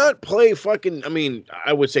 do not play fucking. I mean,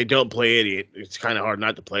 I would say don't play idiot. It's kind of hard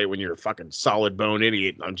not to play when you're a fucking solid bone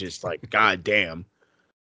idiot. I'm just like, god damn.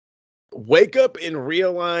 Wake up and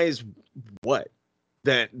realize what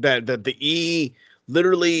that the E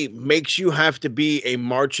literally makes you have to be a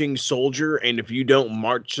marching soldier, and if you don't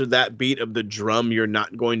march to that beat of the drum, you're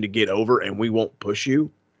not going to get over, and we won't push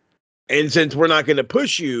you. And since we're not going to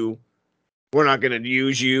push you, we're not going to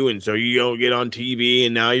use you. And so you don't get on TV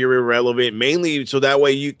and now you're irrelevant, mainly so that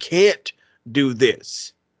way you can't do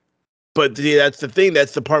this. But that's the thing.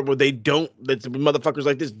 That's the part where they don't, that the motherfuckers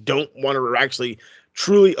like this don't want to actually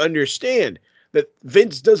truly understand that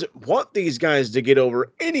Vince doesn't want these guys to get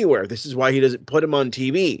over anywhere. This is why he doesn't put them on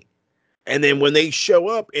TV. And then when they show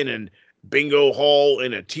up in a bingo hall,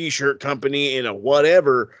 in a t-shirt company, in a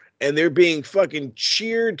whatever, and they're being fucking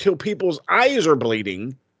cheered till people's eyes are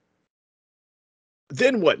bleeding,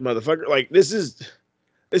 then what, motherfucker? Like, this is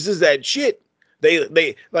that shit.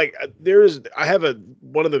 They like, I have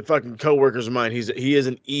one of the fucking coworkers of mine. He is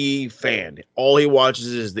an E fan. All he watches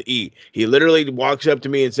is the E. He literally walks up to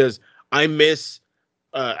me and says, I miss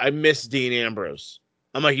Dean Ambrose.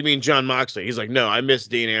 I'm like, you mean John Moxley? He's like, no, I miss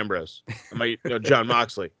Dean Ambrose. I'm like, no, John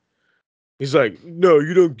Moxley. He's like, no,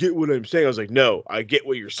 you don't get what I'm saying. I was like, no, I get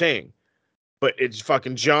what you're saying. But it's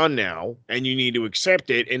fucking John now, and you need to accept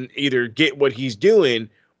it and either get what he's doing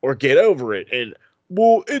or get over it. And,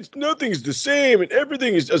 well, nothing's the same, and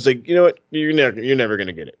everything is. I was like, you know what? You're never going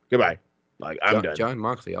to get it. Goodbye. Like, I'm done. John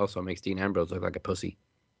Moxley also makes Dean Ambrose look like a pussy.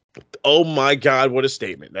 Oh, my God, what a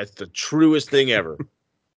statement. That's the truest thing ever.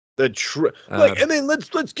 And then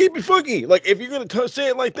let's keep it funky. Like, if you're going to say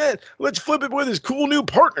it like that, let's flip it with his cool new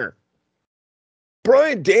partner.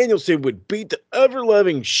 Bryan Danielson would beat the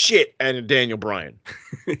ever-loving shit out of Daniel Bryan.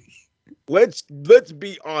 Let's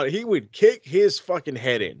be honest. He would kick his fucking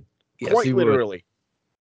head in. Yes, quite literally.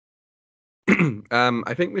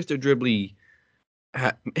 I think Mr. Dribbly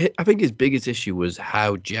I think his biggest issue was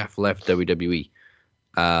how Jeff left WWE.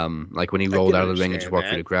 Like when he rolled out of the ring and just walked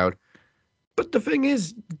through the crowd. But the thing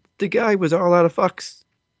is, the guy was all out of fucks.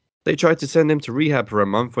 They tried to send him to rehab for a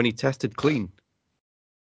month when he tested clean.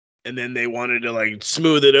 And then they wanted to like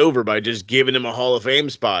smooth it over by just giving him a Hall of Fame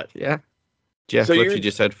spot. Yeah. Jeff So literally you're-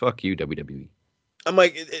 just said, "Fuck you, WWE." I'm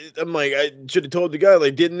like, I should have told the guy,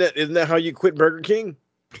 like, isn't that how you quit Burger King?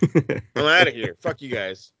 I'm out of here. Fuck you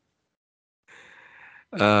guys.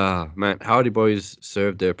 Man, Hardy Boys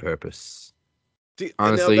served their purpose. See,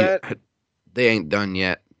 Honestly, now that, they ain't done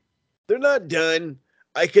yet. they're not done.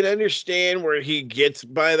 I can understand where he gets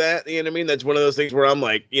by that. You know what I mean? That's one of those things where I'm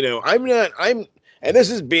like, and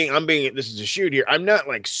this is a shoot here. I'm not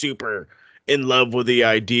like super in love with the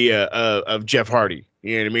idea of Jeff Hardy.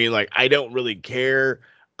 You know what I mean? Like, I don't really care.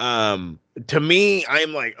 To me,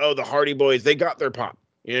 I'm like, oh, the Hardy Boys, they got their pop.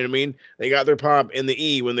 You know what I mean? They got their pop in the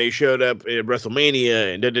E when they showed up at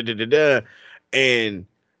WrestleMania and da-da-da-da-da. And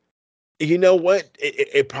you know what?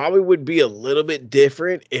 It probably would be a little bit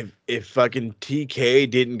different if fucking TK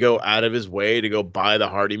didn't go out of his way to go buy the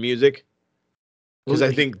Hardy music. Because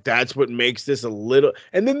I think that's what makes this a little.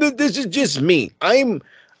 And then this is just me. I'm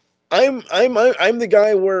the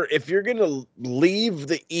guy where if you're gonna leave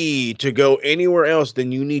the E to go anywhere else,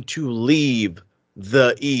 then you need to leave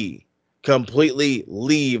the E. Completely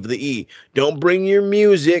leave the E. Don't bring your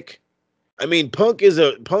music. I mean, Punk is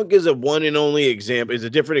a one and only example. Is a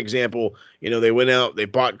different example. You know, they went out, they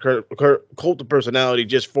bought Cult of Personality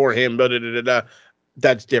just for him. Da, da, da, da, da.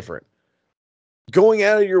 That's different. Going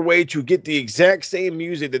out of your way to get the exact same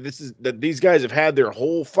music that these guys have had their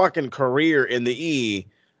whole fucking career in the E.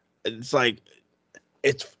 It's like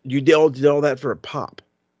you did all that for a pop.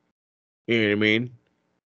 You know what I mean?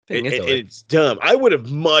 It's dumb. I would have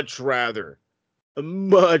much rather a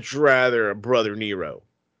Brother Nero.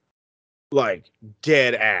 Like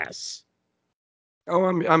dead ass. Oh,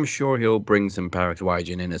 I'm sure he'll bring some Parex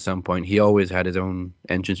Wygen in at some point. He always had his own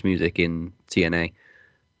entrance music in TNA,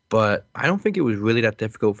 but I don't think it was really that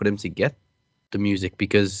difficult for them to get the music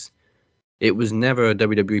because it was never a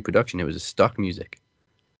WWE production. It was a stock music.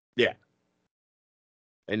 Yeah.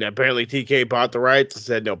 And apparently TK bought the rights and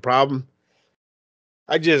said no problem.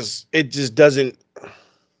 It just doesn't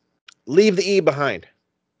leave the E behind.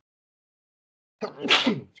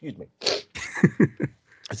 Excuse me.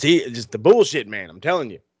 See, it's just the bullshit, man. I'm telling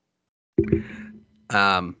you.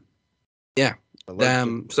 Yeah.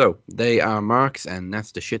 So they are marks, and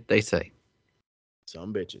that's the shit they say.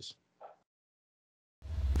 Some bitches.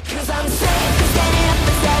 Cause I'm sick of standing up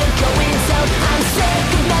instead of going down. I'm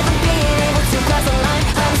sick of never being able to cross the line.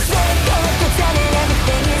 I'm sick of pretending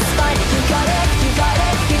everything is fine. You got it,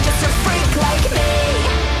 you're just a freak like me.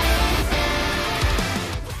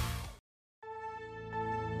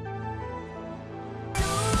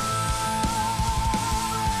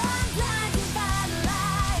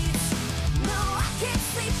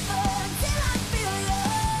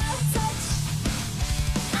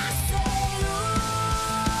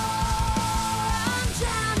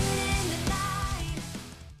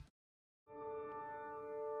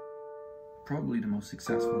 Probably the most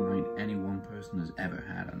successful night any one person has ever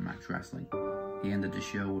had on Max Wrestling. He ended the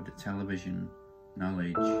show with the television,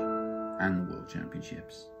 knowledge, and the World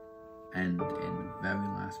Championships. And in the very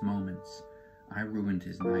last moments, I ruined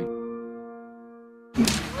his night.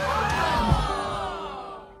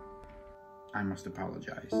 I must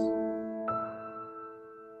apologize.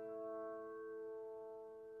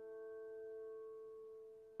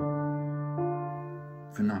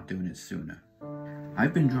 For not doing it sooner.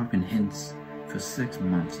 I've been dropping hints for 6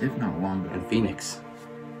 months, if not longer. And Phoenix,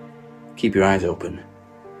 keep your eyes open,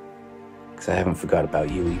 because I haven't forgot about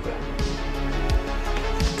you either.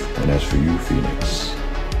 And as for you, Phoenix,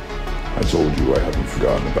 I told you I haven't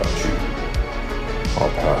forgotten about you. Our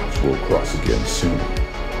paths will cross again soon,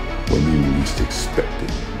 when you least expect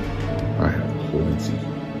it. I have plenty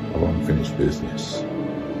of unfinished business.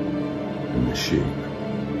 In the shape,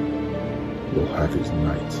 you'll have his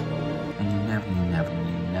night. And you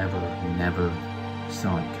never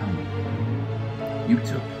saw it coming. You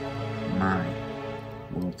took my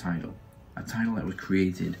world title, a title that was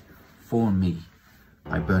created for me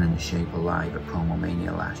by burning the shape alive at Promo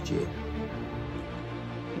Mania last year.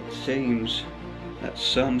 It seems that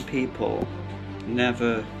some people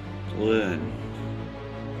never learn.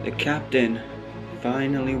 The captain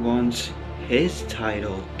finally wants his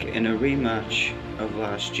title in a rematch of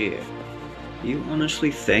last year. You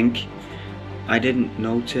honestly think I didn't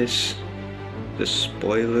notice the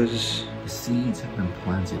spoilers? The seeds have been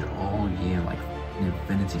planted all year like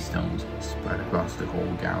infinity stones spread across the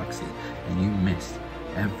whole galaxy, and you missed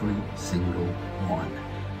Every single one.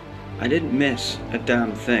 I didn't miss a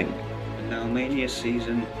damn thing. And now Mania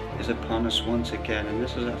season is upon us once again, and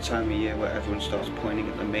this is that time of year where everyone starts pointing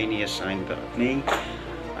at the Mania sign, but me,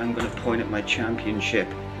 I'm going to point at my championship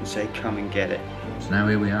and say, come and get it. So now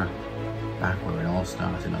here we are, back where it all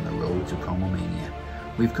started on the road to Promomania.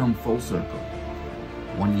 We've come full circle,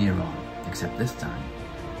 1 year on, except this time,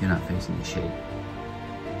 you're not facing the shape.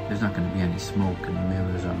 There's not going to be any smoke and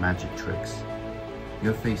mirrors or magic tricks.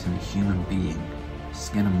 You're facing a human being,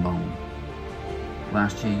 skin and bone.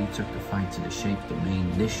 Last year you took the fight to the shape domain.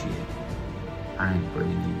 This year, I'm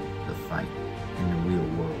bringing you the fight in the real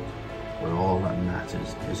world, where all that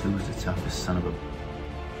matters is who's the toughest son of a...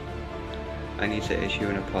 I need to issue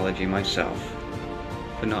an apology myself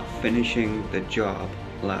for not finishing the job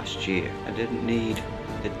last year. I didn't need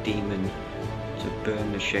the demon to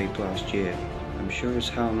burn the shape last year. I'm sure as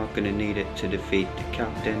hell not going to need it to defeat the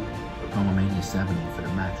captain. Promomania 7 for the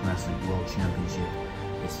Match Wrestling World Championship.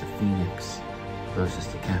 It's the Phoenix versus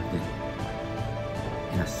the Captain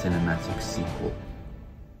in a cinematic sequel.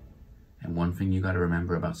 And one thing you gotta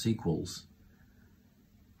remember about sequels,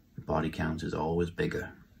 the body count is always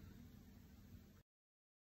bigger.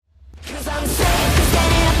 Cause I'm sick of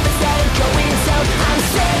standing up instead of going south. I'm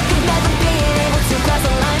sick of never being able to cross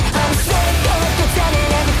the line. I'm sick of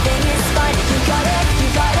pretending everything is fine. You got it,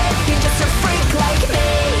 you're just a freak like me.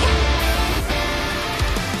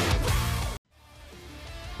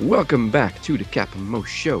 Welcome back to the Cap and Mo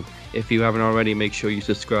Show. If you haven't already, make sure you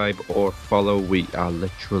subscribe or follow. We are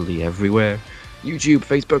literally everywhere. YouTube,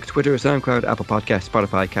 Facebook, Twitter, SoundCloud, Apple Podcasts,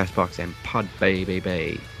 Spotify, Castbox, and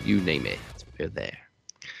Podbaby. You name it, we're there.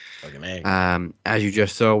 As you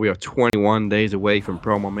just saw, we are 21 days away from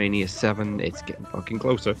Promomania 7. It's getting fucking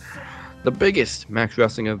closer. The biggest Max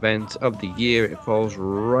Wrestling event of the year. It falls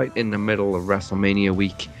right in the middle of WrestleMania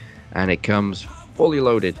week, and it comes fully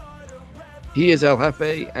loaded. He is El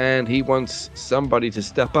Jefe, and he wants somebody to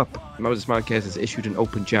step up. Moses Marquez has issued an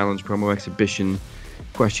open challenge promo exhibition.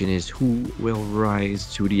 Question is, who will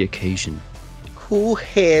rise to the occasion? Who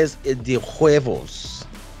has the huevos?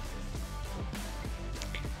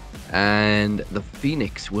 And the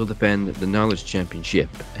Phoenix will defend the Knowledge Championship.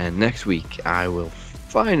 And next week, I will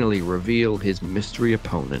finally reveal his mystery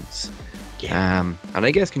opponents. And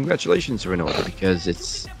I guess congratulations are in order, because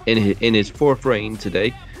it's in his fourth reign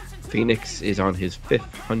today. Phoenix is on his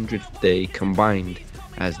 500th day combined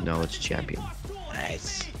as Knowledge Champion.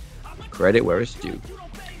 Nice. Credit where it's due.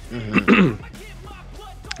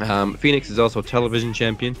 Phoenix is also Television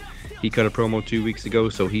Champion. He cut a promo 2 weeks ago,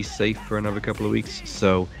 so he's safe for another couple of weeks.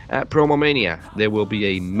 So at Promomania, there will be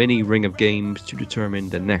a mini ring of games to determine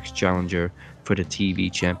the next challenger for the TV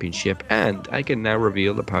Championship. And I can now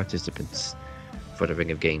reveal the participants for the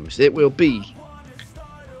ring of games. It will be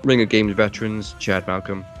Ring of Games veterans Chad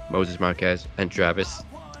Malcolm, Moses Marquez, and Travis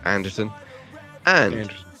Anderson.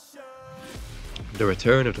 And the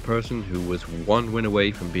return of the person who was one win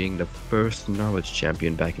away from being the first Knowledge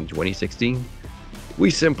Champion back in 2016. We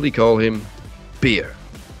simply call him Beer.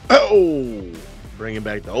 Oh! Bringing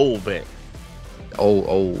back the old bet.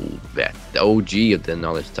 Old bet. The OG of the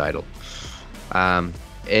Knowledge title.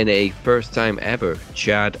 In a first time ever,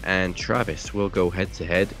 Chad and Travis will go head to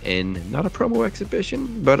head in not a promo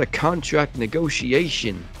exhibition, but a contract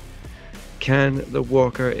negotiation. Can the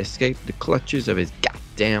Walker escape the clutches of his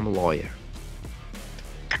goddamn lawyer?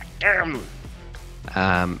 Goddamn!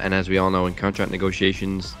 And as we all know, in contract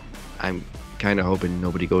negotiations, I'm kind of hoping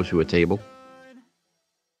nobody goes through a table.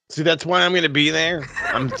 See, that's why I'm going to be there.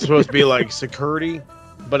 I'm supposed to be like security,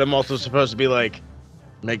 but I'm also supposed to be like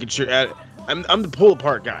making sure... I'm the pull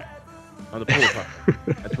apart guy. I'm the pull apart.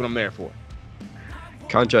 That's what I'm there for.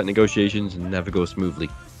 Contract negotiations never go smoothly.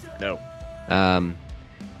 No.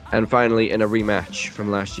 And finally, in a rematch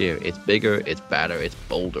from last year, it's bigger, it's badder, it's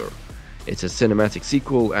bolder. It's a cinematic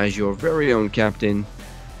sequel as your very own captain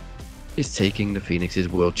is taking the Phoenix's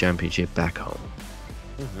World Championship back home.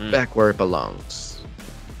 Back where it belongs.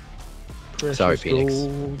 Sorry, Phoenix.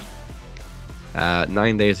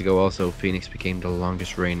 9 days ago also, Phoenix became the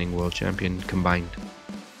longest reigning world champion combined.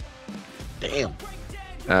 Damn.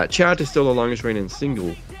 Chad is still the longest reigning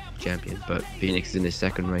single champion, but Phoenix is in his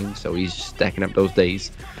second reign, so he's stacking up those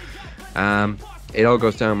days. It all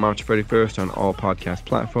goes down March 31st on all podcast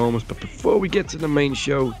platforms, but before we get to the main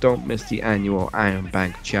show, don't miss the annual Iron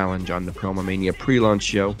Bank Challenge on the Promomania pre-launch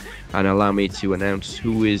show, and allow me to announce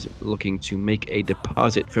who is looking to make a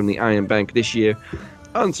deposit from the Iron Bank this year.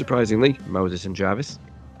 Unsurprisingly, Moses and Travis.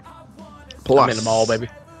 Plus, I'm in them all, baby.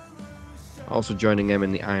 Also joining them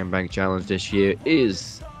in the Iron Bank Challenge this year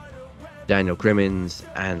is Daniel Crimmins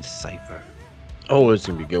and Cypher. Oh, it's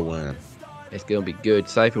going to be a good one. It's going to be good.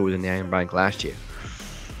 Cypher was in the Iron Bank last year.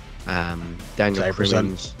 Daniel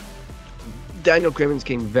Crimmins. Daniel Crimmins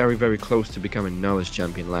came very, very close to becoming Knowledge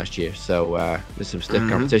Champion last year, so there's some stiff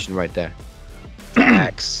competition right there.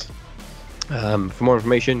 Facts. For more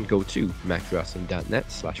information, go to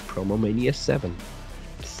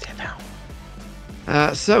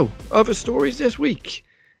maxwrestling.net/promomania7. So, other stories this week.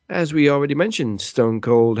 As we already mentioned, Stone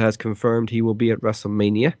Cold has confirmed he will be at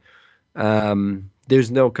WrestleMania.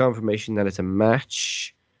 There's no confirmation that it's a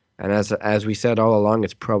match. And as we said all along,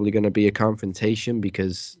 it's probably going to be a confrontation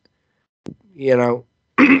because, you know,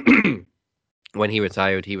 when he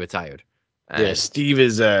retired, he retired. Yeah, Steve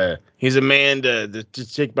is he's a man to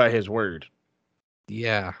stick by his word.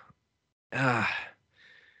 Yeah.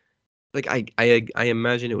 Like I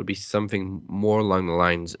imagine it would be something more along the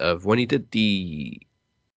lines of when he did the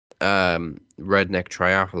Redneck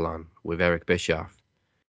Triathlon with Eric Bischoff.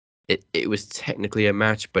 It was technically a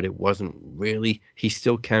match, but it wasn't really. He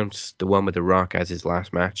still counts the one with The Rock as his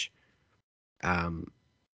last match. So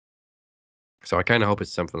I kind of hope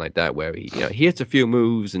it's something like that where he hits a few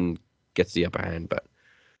moves and gets the upper hand, but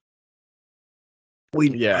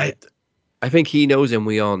I think he knows and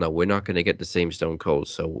we all know we're not going to get the same Stone Cold,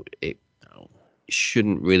 so it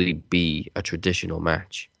shouldn't really be a traditional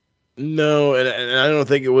match. No, and I don't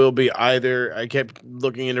think it will be either. I kept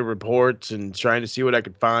looking into reports and trying to see what I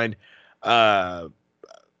could find.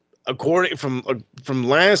 According from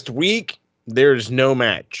last week, there's no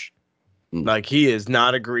match. Like, he has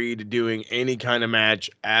not agreed to doing any kind of match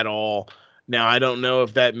at all. Now, I don't know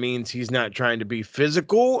if that means he's not trying to be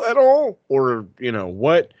physical at all or,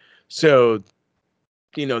 what. So,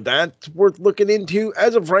 that's worth looking into.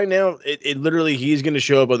 As of right now, it literally, he's going to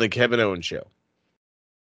show up on the Kevin Owens show.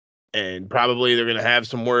 And probably they're going to have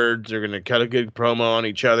some words. They're going to cut a good promo on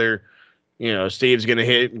each other. Steve's going to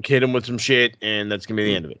hit him with some shit, and that's going to be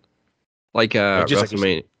the end of it. Like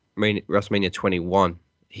WrestleMania 21,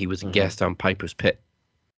 he was a guest on Piper's Pit.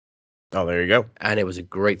 Oh, there you go. And it was a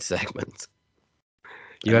great segment.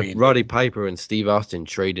 You had Roddy Piper and Steve Austin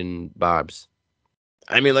trading barbs.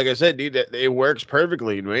 I mean, like I said, dude, it works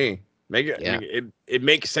perfectly to me. It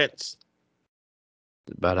makes sense.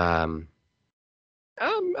 But I'll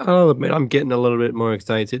admit I'm getting a little bit more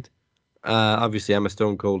excited. Obviously, I'm a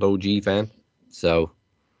Stone Cold OG fan, so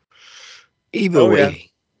either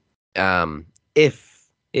way,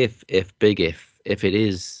 if it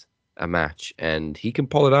is a match and he can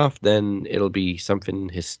pull it off, then it'll be something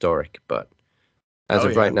historic. But as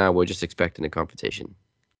of right now, we're just expecting a confrontation.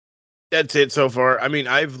 That's it so far. I mean,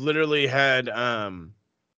 I've literally had God,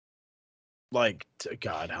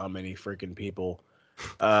 how many freaking people?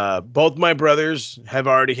 Both my brothers have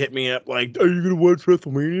already hit me up like, are you gonna watch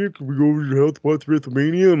WrestleMania? Can we go over to your house to watch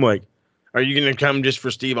WrestleMania? I'm like, are you gonna come just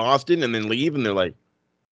for Steve Austin and then leave? And they're like,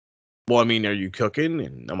 well, I mean, are you cooking?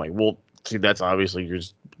 And I'm like, well, see, that's obviously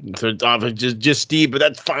just Steve, but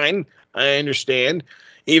that's fine. I understand.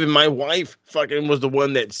 Even my wife fucking was the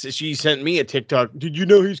one that she sent me a TikTok. Did you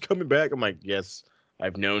know he's coming back? I'm like, yes,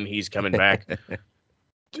 I've known he's coming back.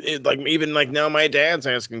 Even now my dad's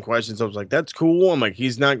asking questions. I was like, that's cool. I'm like,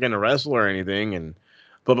 he's not going to wrestle or anything. And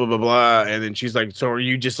blah, blah, blah, blah. And then she's like, so are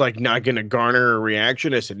you just not going to garner a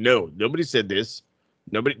reaction? I said, no, nobody said this.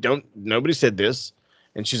 Nobody said this.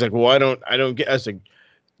 And she's like, well, I don't get, I was like,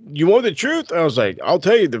 you want the truth? I was like, I'll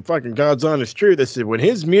tell you the fucking God's honest truth. I said, when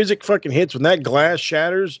his music fucking hits, when that glass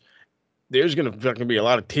shatters, there's going to fucking be a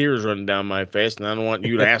lot of tears running down my face. And I don't want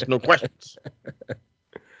you to ask no questions.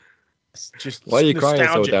 Just why are you crying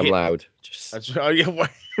so damn loud? Why are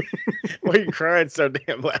you crying so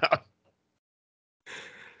damn loud?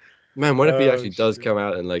 Man, what if he actually does come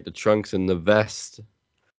out in the trunks and the vest?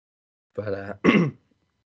 But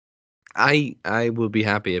I will be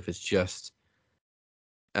happy if it's just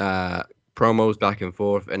promos back and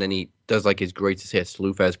forth, and then he does his greatest hits: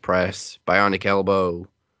 Lufez press, bionic elbow,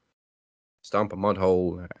 stomp a mud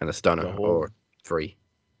hole, and a stunner, or 3.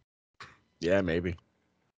 Yeah, maybe.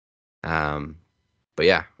 But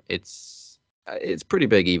yeah, it's pretty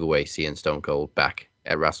big either way seeing Stone Cold back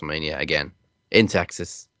at WrestleMania again in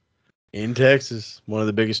Texas. In Texas, one of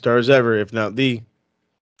the biggest stars ever, if not the.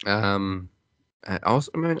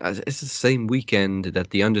 Also, it's the same weekend that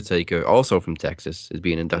The Undertaker, also from Texas, is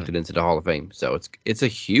being inducted into the Hall of Fame. So it's a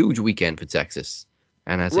huge weekend for Texas.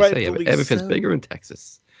 And as I say, everything's bigger in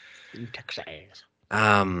Texas. In Texas.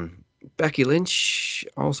 Becky Lynch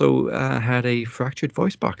also had a fractured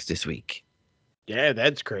voice box this week. Yeah,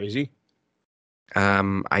 that's crazy.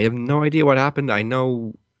 I have no idea what happened. I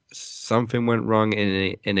know something went wrong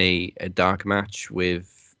in a dark match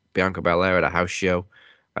with Bianca Belair at a house show.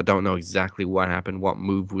 I don't know exactly what happened, what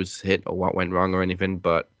move was hit or what went wrong or anything,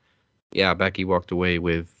 but yeah, Becky walked away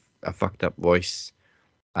with a fucked up voice.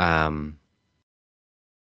 Now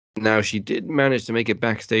she did manage to make it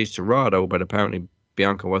backstage to Raw, though, but apparently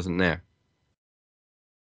Bianca wasn't there.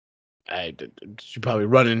 She probably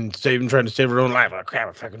running, trying to save her own life. Oh crap!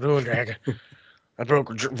 I fucking ruined her. I broke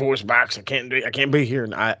her voice box. I can't be here.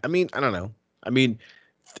 And I mean, I don't know. I mean,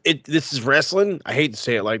 this is wrestling. I hate to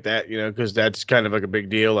say it like that, because that's kind of like a big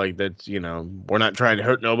deal. Like that's, we're not trying to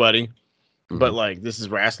hurt nobody, but like this is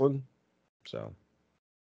wrestling, so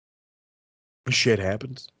shit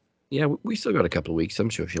happens. Yeah, we still got a couple of weeks. I'm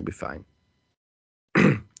sure she'll be fine.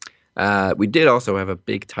 We did also have a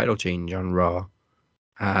big title change on Raw.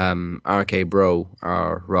 RK Bro,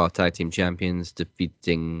 our Raw Tag Team Champions,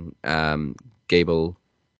 defeating Gable,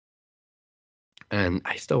 and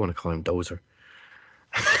I still want to call him Dozer.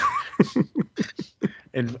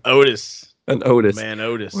 And Otis. Man,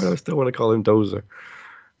 Otis. Well, I still want to call him Dozer.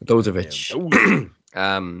 Dozovich.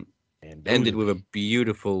 Ended with a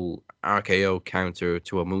beautiful RKO counter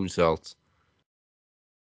to a moonsault.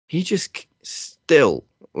 He just still,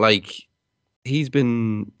 like, he's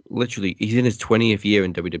in his 20th year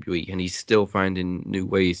in WWE, and he's still finding new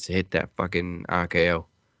ways to hit that fucking RKO.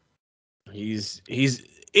 He's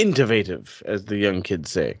innovative, as the young kids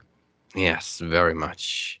say. Yes, very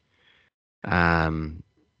much.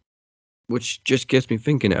 Which just gets me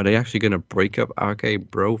thinking, are they actually going to break up RK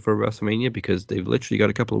Bro for WrestleMania? Because they've literally got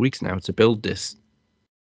a couple of weeks now to build this.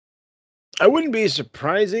 I wouldn't be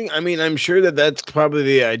surprising. I mean, I'm sure that's probably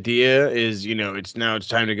the idea is, it's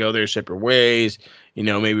time to go their separate ways.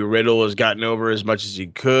 Maybe Riddle has gotten over as much as he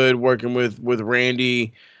could working with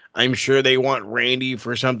Randy. I'm sure they want Randy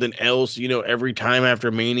for something else. Every time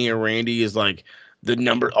after Mania, Randy is like the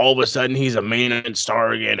number. All of a sudden, he's a main event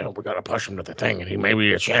star again. Oh, we got to push him to the thing, and he may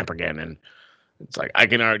be a champ again. And it's like, I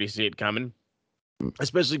can already see it coming,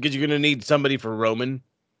 especially because you're going to need somebody for Roman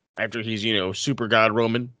after he's, Super God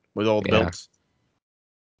Roman with all the belts.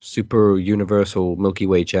 Super Universal Milky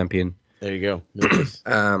Way champion. There you go.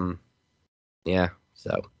 Yeah,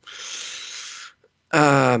 so.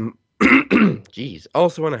 Geez.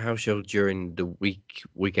 Also on a house show during the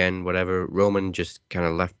weekend, whatever, Roman just kind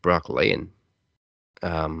of left Brock laying.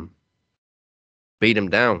 Beat him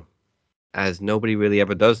down, as nobody really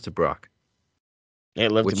ever does to Brock. Yeah,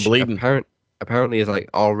 left him bleeding. Apparently is like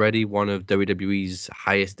already one of WWE's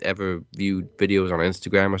highest ever viewed videos on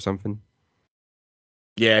Instagram or something.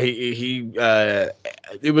 Yeah,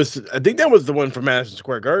 it was, I think that was the one from Madison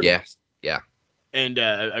Square Garden. Yes, yeah. And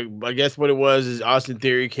I guess what it was is Austin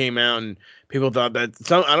Theory came out and people thought that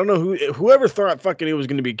I don't know whoever thought fucking it was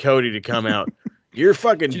going to be Cody to come out. You're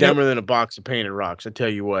fucking dumber than a box of painted rocks. I tell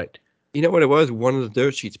you what. You know what it was? One of the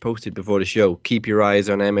dirt sheets posted before the show, keep your eyes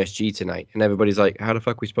on MSG tonight. And everybody's like, how the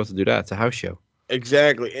fuck are we supposed to do that? It's a house show.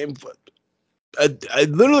 Exactly. And I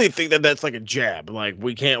literally think that's like a jab. Like,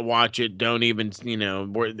 we can't watch it. Don't even,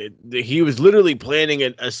 he was literally planting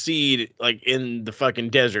a seed, like, in the fucking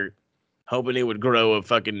desert, hoping it would grow a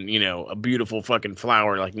fucking, a beautiful fucking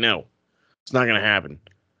flower. Like, no, it's not going to happen.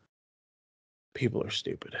 People are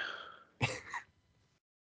stupid.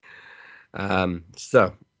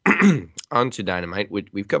 So, on to Dynamite.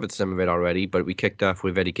 We've covered some of it already, but we kicked off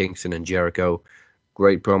with Eddie Kingston and Jericho.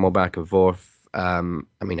 Great promo back and forth. I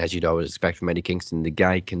mean, as you'd always expect from Eddie Kingston, the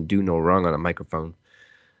guy can do no wrong on a microphone.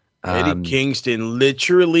 Eddie Kingston,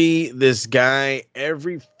 literally, this guy,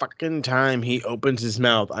 every fucking time he opens his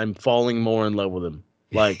mouth, I'm falling more in love with him.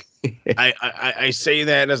 Like, I say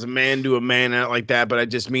that as a man to a man, out like that, but I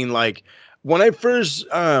just mean, like, when I first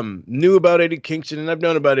knew about Eddie Kingston, and I've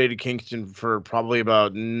known about Eddie Kingston for probably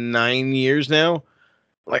about 9 years now,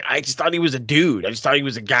 like, I just thought he was a dude. I just thought he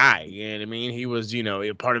was a guy. You know what I mean? He was,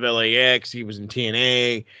 a part of LAX. He was in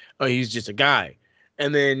TNA. Oh, he's just a guy.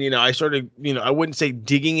 And then, I started, I wouldn't say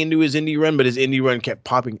digging into his indie run, but his indie run kept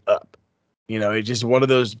popping up. It's just one of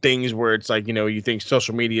those things where it's like, you think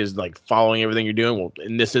social media is like following everything you're doing. Well,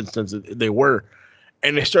 in this instance, they were.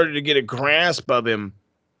 And I started to get a grasp of him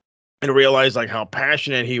and realize like how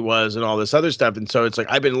passionate he was and all this other stuff. And so it's like,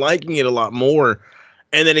 I've been liking it a lot more.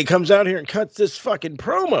 And then he comes out here and cuts this fucking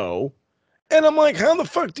promo. And I'm like, how the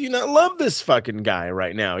fuck do you not love this fucking guy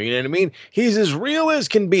right now? You know what I mean? He's as real as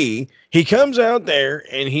can be. He comes out there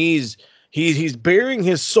and he's bearing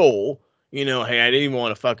his soul. Hey, I didn't even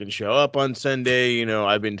want to fucking show up on Sunday.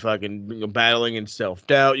 I've been fucking battling in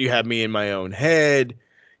self-doubt. You have me in my own head.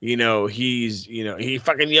 He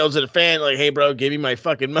fucking yells at a fan like, hey, bro, give me my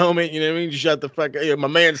fucking moment. You know what I mean? Shut the fuck up. My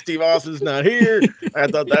man Steve Austin's not here. I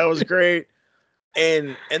thought that was great.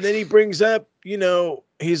 And then he brings up,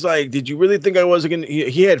 he's like, did you really think I wasn't going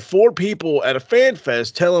to? He had 4 people at a fan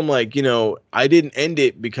fest tell him, like, I didn't end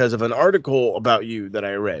it because of an article about you that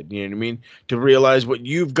I read. You know what I mean? To realize what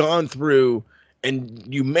you've gone through and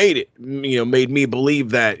you made it, made me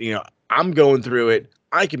believe that, I'm going through it.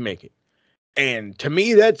 I can make it. And to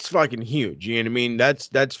me, that's fucking huge. You know what I mean?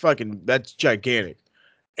 That's gigantic.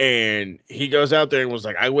 And he goes out there and was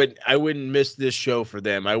like, I wouldn't miss this show for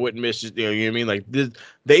them. I wouldn't miss it. You know what I mean? Like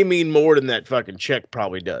they mean more than that fucking check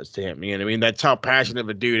probably does to him. You know what I mean? That's how passionate of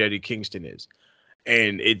a dude Eddie Kingston is.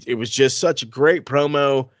 And it was just such a great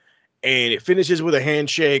promo. And it finishes with a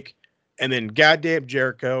handshake. And then goddamn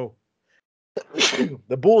Jericho,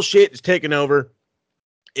 the bullshit is taking over.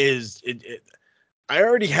 I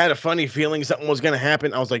already had a funny feeling something was going to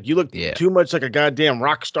happen. I was like, you look too much like a goddamn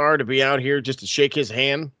rock star to be out here just to shake his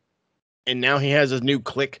hand. And now he has his new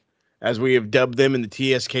clique, as we have dubbed them in the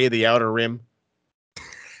TSK, the Outer Rim.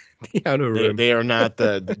 The Outer Rim. They are not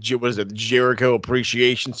the Jericho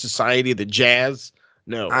Appreciation Society, the Jazz.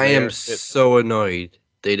 No. I am so annoyed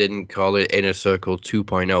they didn't call it Inner Circle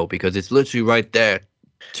 2.0 because it's literally right there.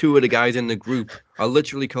 2 of the guys in the group are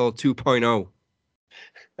literally called 2.0.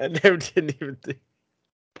 I never didn't even think.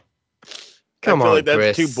 Come I feel on, like that's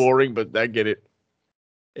Chris. too boring, but I get it.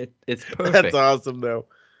 It's perfect. That's awesome, though.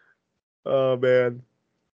 Oh, man.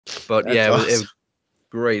 But That's yeah, it awesome. was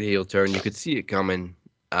great heel turn. You could see it coming.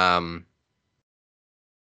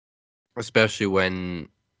 Especially when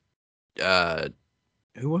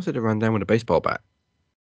who was it that ran down with a baseball bat?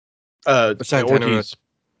 Santana. Ortiz.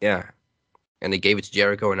 Yeah. And they gave it to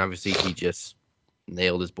Jericho, and obviously he just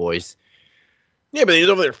nailed his boys. Yeah, but he's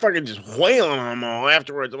over there fucking just wailing on them all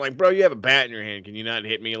afterwards. I'm like, bro, you have a bat in your hand. Can you not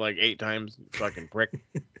hit me like 8 times? Fucking prick.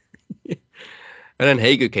 And then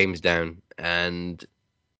Hager came down, and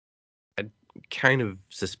I kind of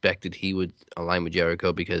suspected he would align with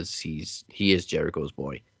Jericho because he is Jericho's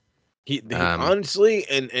boy. He honestly,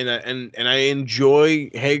 and I enjoy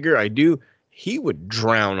Hager. I do. He would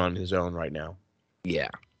drown on his own right now. Yeah.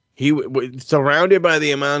 He surrounded by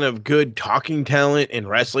the amount of good talking talent and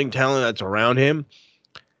wrestling talent that's around him,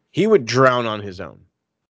 he would drown on his own.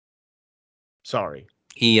 Sorry.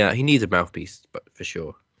 He needs a mouthpiece, but for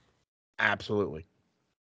sure. Absolutely.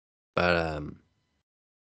 But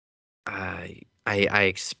I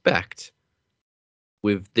expect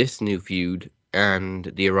with this new feud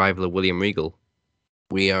and the arrival of William Regal,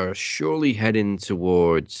 we are surely heading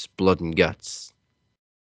towards Blood and Guts.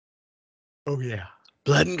 Oh yeah.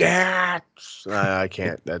 Blood and guts. I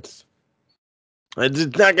can't. It's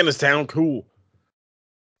not gonna sound cool.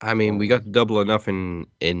 I mean, we got double enough in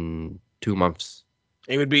 2 months.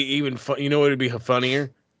 It would be even fun. You know what would be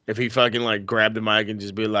funnier if he fucking like grabbed the mic and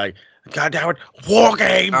just be like, "God damn it, War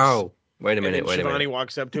Games!" Oh, wait a minute. Shivani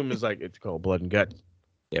walks up to him and is like, "It's called Blood and Guts."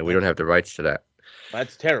 Yeah, we don't have the rights to that.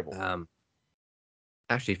 That's terrible.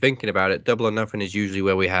 Actually, thinking about it, Double or Nothing is usually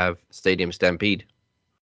where we have Stadium Stampede.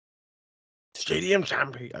 Stadium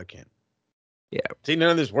Stampede. I can't. Yeah. See, none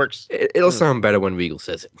of this works. It'll sound better when Regal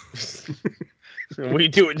says it. We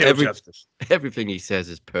do it no justice. Everything he says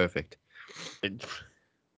is perfect.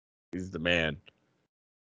 He's the man.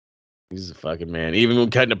 He's the fucking man. Even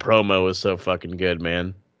when cutting a promo is so fucking good,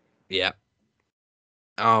 man. Yeah.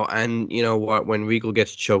 Oh, and you know what? When Regal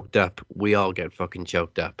gets choked up, we all get fucking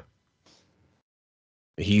choked up.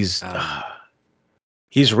 He's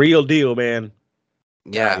real deal, man.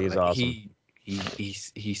 Yeah, God, he's awesome.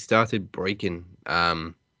 He started breaking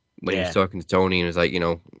when he was talking to Tony and was like,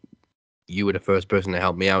 you were the first person to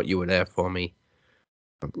help me out. You were there for me.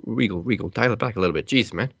 Regal, dial it back a little bit.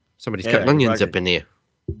 Jeez, man. Somebody's cutting onions up in here.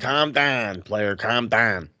 Calm down, player. Calm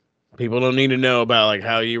down. People don't need to know about like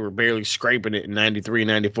how you were barely scraping it in 93,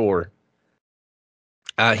 94.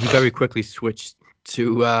 He very quickly switched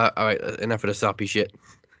to, all right, enough of the soppy shit.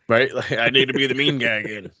 Right? Like, I need to be the mean guy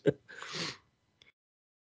again.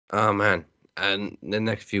 Oh, man. And the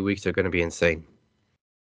next few weeks are going to be insane.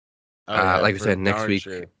 Oh, yeah, like I said, next week,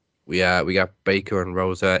 sure. we got Baker and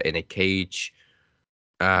Rosa in a cage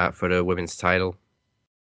for the women's title.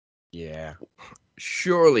 Yeah.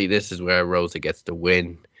 Surely this is where Rosa gets the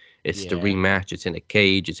win. It's the rematch. It's in a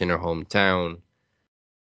cage. It's in her hometown.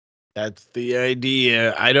 That's the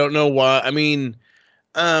idea. I don't know why. I mean,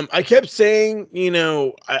 I kept saying,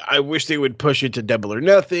 I wish they would push it to Double or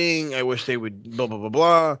Nothing. I wish they would blah, blah, blah,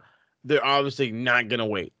 blah. They're obviously not going to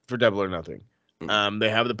wait for Double or Nothing. They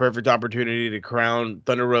have the perfect opportunity to crown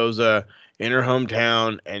Thunder Rosa in her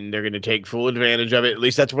hometown, and they're going to take full advantage of it. At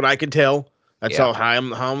least that's what I can tell. That's how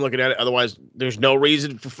I'm looking at it. Otherwise, there's no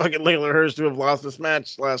reason for fucking Layla Hurst to have lost this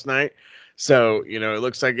match last night. So, it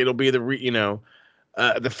looks like it'll be the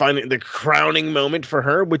crowning moment for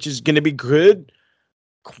her, which is going to be good.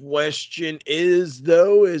 question is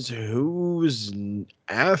though is who's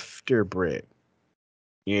after Britt?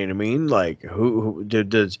 You know what I mean? Like who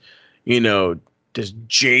does does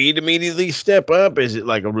Jade immediately step up? Is it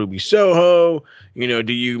like a Ruby Soho?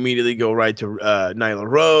 Do you immediately go right to Nyla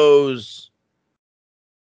Rose?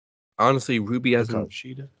 Honestly, Ruby hasn't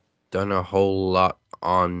done a whole lot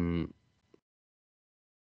on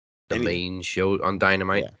the main show on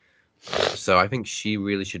Dynamite. Yeah. So I think she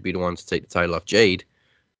really should be the one to take the title off Jade.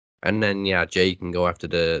 And then, Jade can go after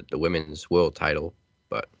the women's world title.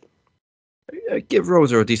 But give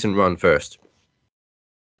Rosa a decent run first.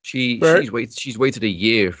 She's waited a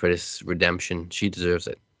year for this redemption. She deserves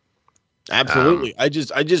it. Absolutely. I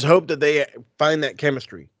just hope that they find that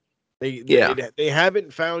chemistry. They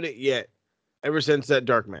haven't found it yet ever since that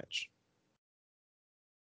dark match.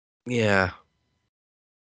 Yeah.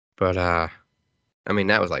 But that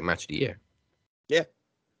was like match of the year. Yeah.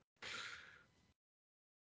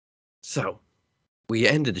 So, we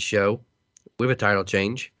ended the show with a title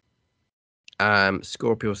change.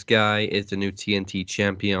 Scorpio Sky is the new TNT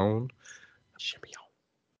champion.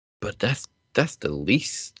 But that's the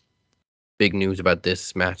least big news about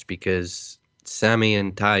this match because Sammy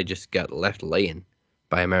and Ty just got left laying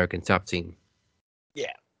by American Top Team.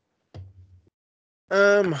 Yeah.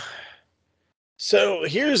 So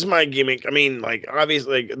here's my gimmick. I mean, like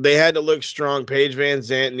obviously they had to look strong. Paige Van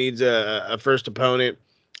Zant needs a first opponent,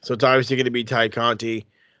 so it's obviously going to be Ty Conti.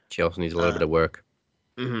 She also needs a little bit of work.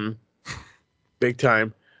 Mm-hmm. Big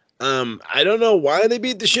time. I don't know why they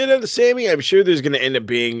beat the shit out of Sammy. I'm sure there's going to end up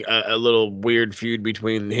being a little weird feud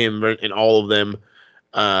between him and all of them.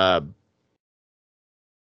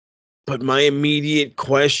 But my immediate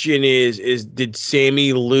question is did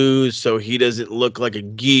Sammy lose so he doesn't look like a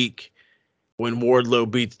geek when Wardlow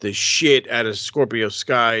beats the shit out of Scorpio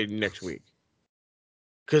Sky next week?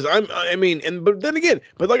 Because but then again,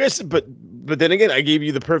 like I said, but then again, I gave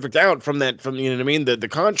you the perfect out from you know what I mean, the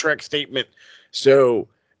contract statement. So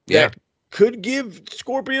that could give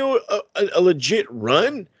Scorpio a legit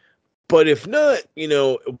run. But if not,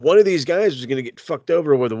 one of these guys is going to get fucked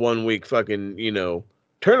over with a 1 week fucking,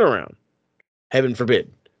 turnaround. Heaven forbid.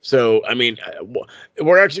 So, I mean,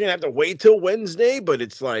 we're actually going to have to wait till Wednesday, but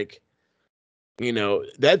it's like,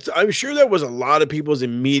 I'm sure that was a lot of people's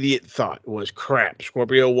immediate thought was crap.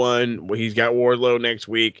 Scorpio won. Well, he's got Wardlow next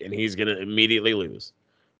week, and he's going to immediately lose.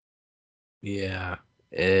 Yeah.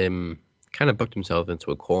 Kind of booked himself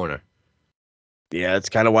into a corner. Yeah, that's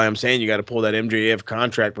kind of why I'm saying you got to pull that MJF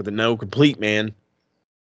contract with a no complete, man.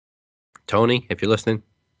 Tony, if you're listening,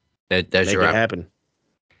 there's your happen.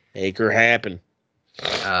 Make her happen.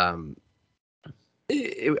 I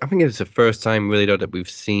think it's the first time really though that we've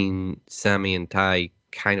seen Sammy and Ty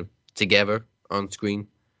kind of together on screen.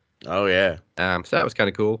 Oh yeah. So that was kind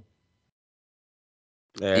of cool.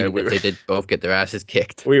 Yeah, Even if they did both get their asses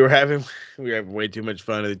kicked. We were having way too much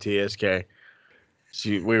fun at the TSK.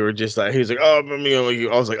 We were just like, he was like, oh,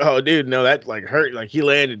 I was like, oh, dude, no, that like hurt. Like he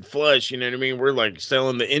landed flush. You know what I mean? We're like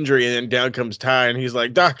selling the injury, and then down comes Ty, and he's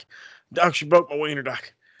like, Doc, she broke my wiener,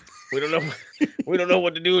 Doc. We don't know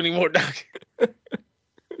what to do anymore, Doc.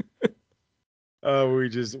 We're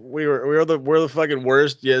the fucking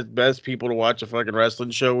worst yet best people to watch a fucking wrestling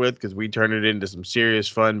show with because we turn it into some serious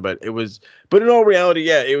fun. But in all reality,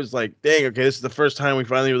 it was like, dang, okay, this is the first time we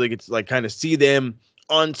finally really get to like kind of see them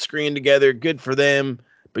on screen together. Good for them.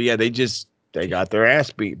 But yeah, they got their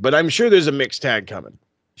ass beat. But I'm sure there's a mixed tag coming.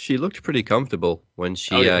 She looked pretty comfortable when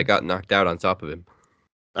she got knocked out on top of him.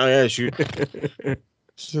 Oh yeah,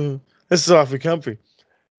 so this is awfully comfy.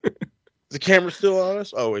 Is the camera still on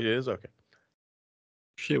us? Oh, it is? Okay.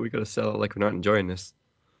 Shit, we gotta sell it like we're not enjoying this.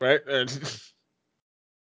 Right?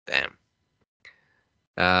 Damn.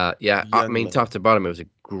 I mean, top to bottom, it was a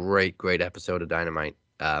great episode of Dynamite.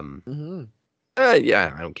 I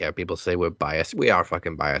don't care. People say we're biased. We are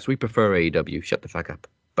fucking biased. We prefer AEW. Shut the fuck up.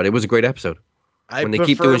 But it was a great episode. When they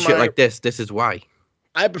keep doing shit like this is why.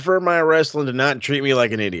 I prefer my wrestling to not treat me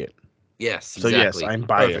like an idiot. Yes, exactly. So yes, I'm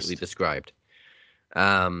biased. Perfectly described.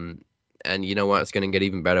 And you know what? It's going to get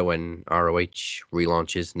even better when ROH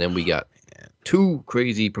relaunches. And then we got two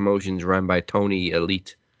crazy promotions run by Tony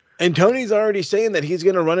Elite. And Tony's already saying that he's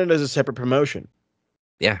going to run it as a separate promotion.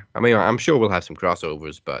 Yeah. I mean, I'm sure we'll have some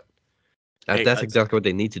crossovers, but that's exactly what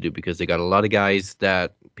they need to do because they got a lot of guys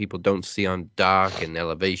that people don't see on Dark and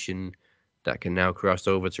Elevation that can now cross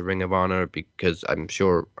over to Ring of Honor because I'm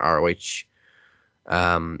sure ROH,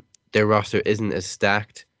 their roster isn't as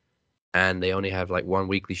stacked and they only have like one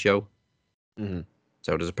weekly show. Mm-hmm.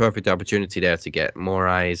 So there's a perfect opportunity there to get more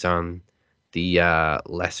eyes on the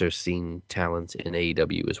lesser seen talent in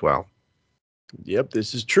AEW as well. Yep,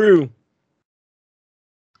 this is true.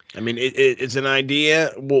 I mean, it's an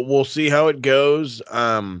idea. We'll see how it goes.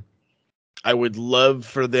 I would love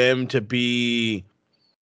for them to be.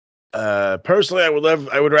 Personally, I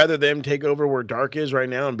would rather them take over where Dark is right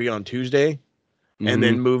now and be on Tuesday, and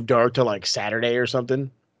then move Dark to like Saturday or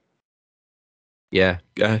something. Yeah,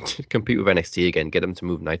 compete with NXT again. Get them to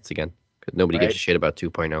move nights again. Because nobody gives a shit about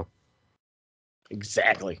 2.0.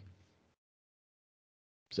 Exactly.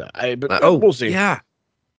 So we'll see. Yeah,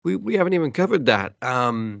 we haven't even covered that.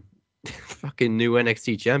 Fucking new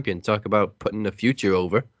NXT champion. Talk about putting the future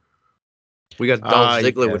over. We got Dolph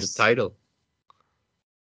Ziggler with the title.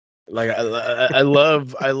 Like I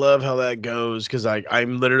love how that goes because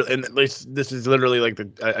I'm literally, and this is literally like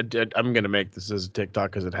I'm gonna make this as a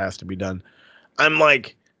TikTok because it has to be done.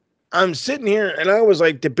 I'm sitting here and I was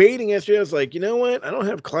like debating yesterday. I was like, you know what? I don't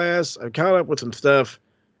have class. I've caught up with some stuff.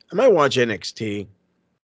 I might watch NXT.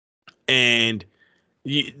 And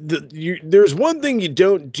there's one thing you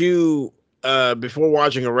don't do before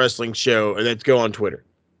watching a wrestling show, and that's go on Twitter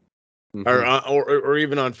or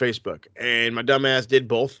even on Facebook. And my dumbass did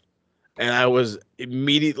both, and I was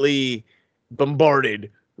immediately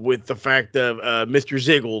bombarded with the fact of Mr.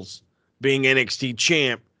 Ziggles being NXT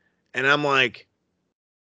champ, and I'm like,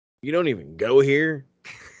 you don't even go here.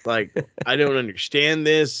 Like, I don't understand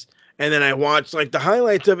this. And then I watched like the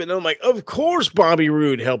highlights of it, and I'm like, of course Bobby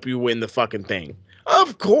Roode helped you win the fucking thing.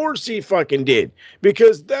 Of course he fucking did.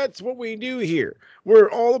 Because that's what we do here. We're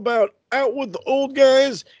all about out with the old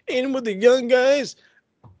guys, in with the young guys.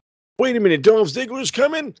 Wait a minute, Dolph Ziggler's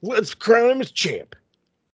coming? Let's crown him as champ.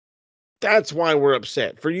 That's why we're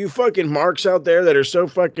upset. For you fucking marks out there that are so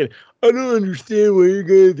fucking, I don't understand why you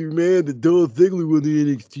guys are mad that Dolph Ziggler won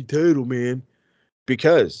the NXT title, man.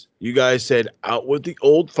 Because you guys said out with the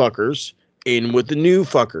old fuckers, in with the new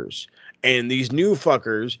fuckers. And these new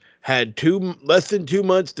fuckers had less than 2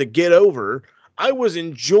 months to get over. I was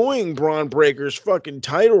enjoying Braun Breaker's fucking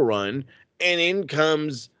title run, and in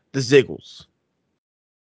comes the Ziggles.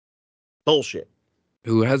 Bullshit.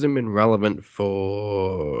 Who hasn't been relevant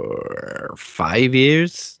for 5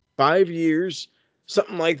 years? 5 years,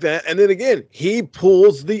 something like that. And then again, he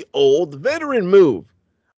pulls the old veteran move.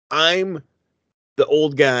 I'm the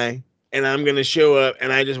old guy, and I'm going to show up,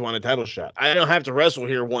 and I just want a title shot. I don't have to wrestle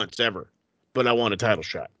here once ever, but I want a title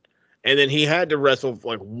shot. And then he had to wrestle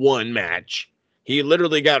like one match. He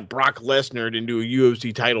literally got Brock Lesnar into a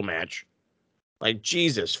UFC title match. Like,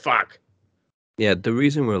 Jesus, fuck. Yeah, the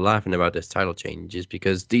reason we're laughing about this title change is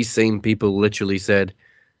because these same people literally said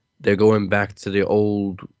they're going back to the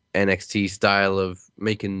old NXT style of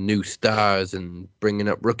making new stars and bringing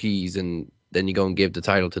up rookies, and then you go and give the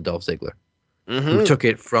title to Dolph Ziggler. Who took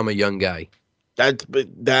it from a young guy. That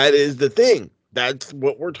is the thing. That's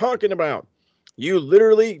what we're talking about. You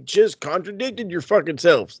literally just contradicted your fucking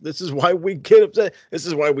selves. This is why we get upset. This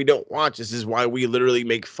is why we don't watch. This is why we literally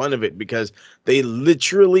make fun of it, because they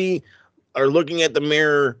literally are looking in the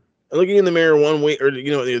mirror one way, or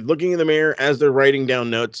they're looking in the mirror as they're writing down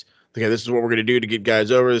notes. Okay, this is what we're going to do to get guys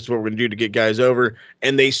over. This is what we're going to do to get guys over.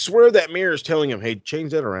 And they swear that mirror is telling them, hey,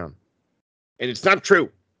 change that around. And it's not true.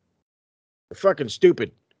 They're fucking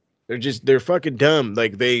stupid. They're fucking dumb.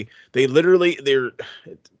 Like they literally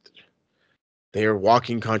they are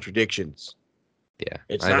walking contradictions. Yeah.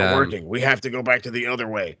 It's not working. We have to go back to the other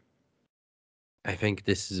way. I think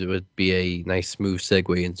would be a nice smooth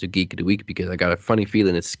segue into Geek of the Week, because I got a funny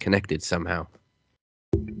feeling it's connected somehow.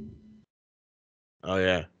 Oh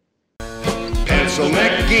yeah. Pencil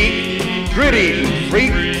neck geek, grit-eating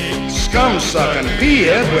freak, scum-sucking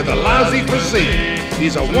peahead with a lousy physique.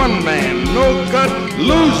 He's a one-man, no-cut,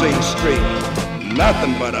 losing streak.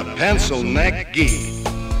 Nothing but a pencil neck geek.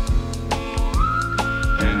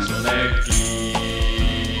 Pencil neck geek.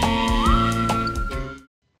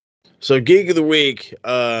 So Geek of the Week,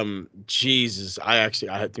 Jesus,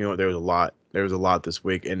 there was a lot. There was a lot this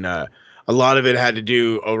week, and a lot of it had to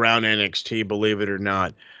do around NXT, believe it or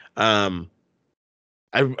not. I'm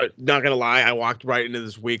not gonna lie, I walked right into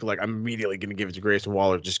this week like I'm immediately gonna give it to Grayson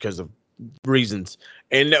Waller just because of reasons.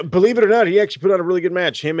 And believe it or not, he actually put on a really good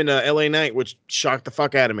match. Him and LA Knight, which shocked the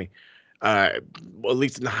fuck out of me. At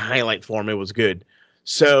least in the highlight form, it was good.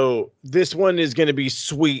 So this one is gonna be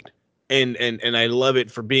sweet, and I love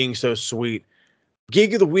it for being so sweet.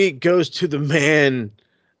 Geek of the Week goes to the man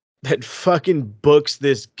that fucking books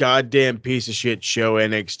this goddamn piece of shit show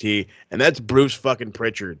NXT, and that's Bruce fucking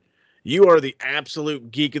Pritchard. You are the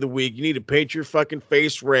absolute Geek of the Week. You need to paint your fucking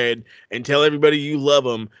face red and tell everybody you love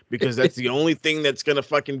them, because that's the only thing that's going to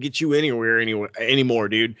fucking get you anywhere anymore,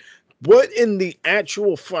 dude. What in the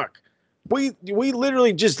actual fuck? We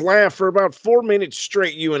literally just laughed for about 4 minutes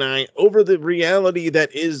straight, you and I, over the reality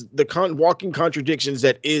that is the walking contradictions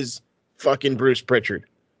that is fucking Bruce Pritchard.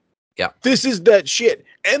 Yeah. This is that shit.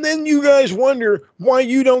 And then you guys wonder why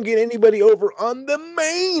you don't get anybody over on the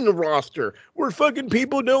main roster where fucking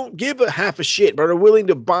people don't give a half a shit but are willing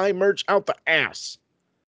to buy merch out the ass.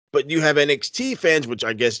 But you have NXT fans, which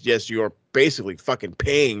I guess, yes, you're basically fucking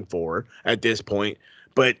paying for at this point.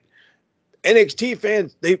 But NXT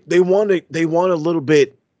fans, they want a little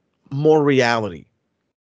bit more reality.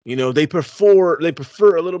 You know, they prefer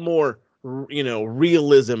a little more, you know,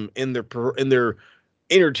 realism in their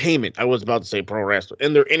entertainment. I was about to say pro wrestling,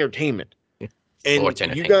 in their entertainment. And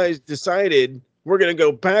you guys decided we're gonna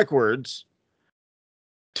go backwards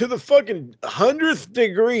to the fucking 100th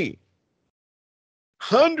degree.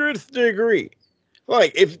 100th degree.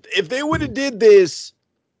 Like if they would have did this,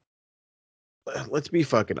 let's be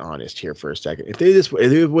fucking honest here for a second. If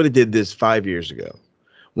they would have did this 5 years ago,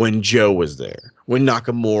 when Joe was there, when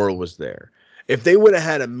Nakamura was there, if they would have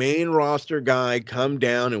had a main roster guy come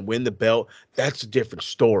down and win the belt, that's a different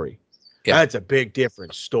story. Yeah. That's a big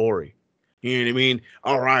different story. You know what I mean?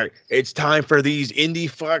 All right, it's time for these indie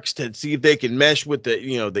fucks to see if they can mesh with the,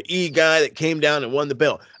 you know, the E guy that came down and won the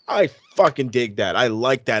belt. I fucking dig that. I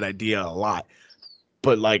like that idea a lot.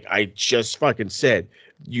 But like I just fucking said,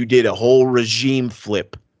 you did a whole regime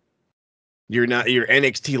flip. You're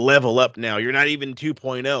NXT level up now. You're not even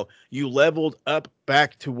 2.0. You leveled up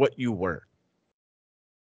back to what you were.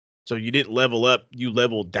 So you didn't level up, you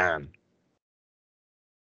leveled down.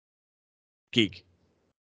 Geek.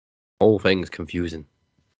 Whole thing's confusing.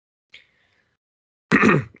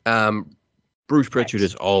 Bruce Pritchard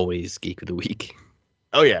is always Geek of the Week.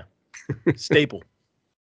 Oh yeah. Staple.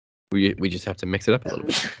 We just have to mix it up a little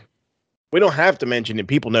bit. We don't have to mention it.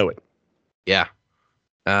 People know it. Yeah.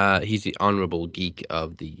 He's the honorable geek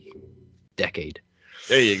of the decade.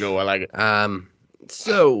 There you go. I like it.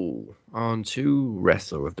 So on to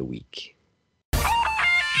Wrestler of the Week.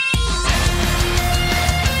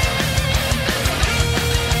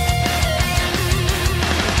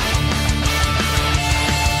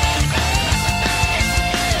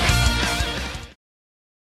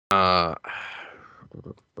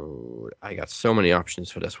 I got so many options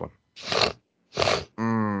for this one.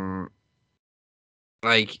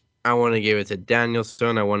 Like, I want to give it to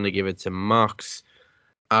Danielson. I want to give it to Mox.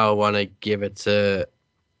 I want to give it to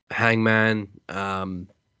Hangman.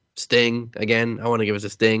 Sting, again. I want to give it to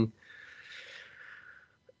Sting.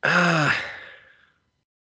 Hell,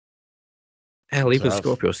 even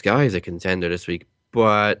Scorpio Sky is a contender this week.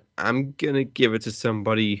 But I'm going to give it to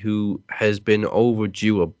somebody who has been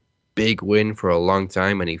overdue a big win for a long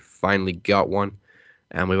time, and he finally got one.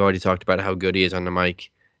 And we've already talked about how good he is on the mic.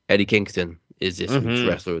 Eddie Kingston is this week's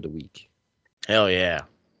Wrestler of the Week. Hell yeah.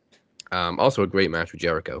 Also a great match with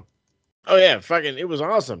Jericho. Oh yeah, fucking it was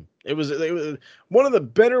awesome. It was one of the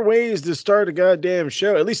better ways to start a goddamn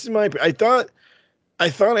show. At least in my I thought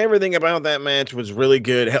everything about that match was really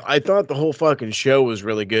good. I thought the whole fucking show was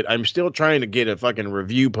really good. I'm still trying to get a fucking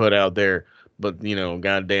review put out there, but you know,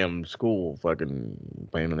 goddamn school fucking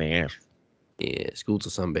pain in the ass. Yeah, school's a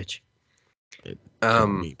sumbitch.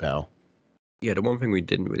 Me, pal. Yeah, the one thing we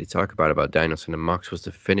didn't really talk about Danielson and Mox was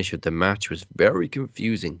the finish of the match was very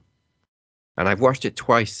confusing. And I've watched it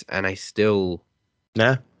twice, and I'm still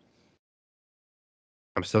kind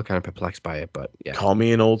of perplexed by it, but yeah. Call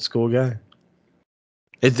me an old school guy.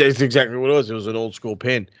 It's exactly what it was. It was an old school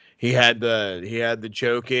pin. He had the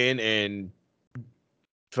choke in, and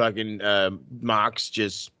fucking Mox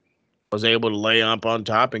just was able to lay up on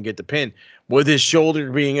top and get the pin with his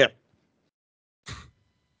shoulder being up.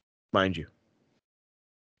 Mind you.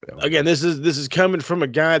 Again, this is coming from a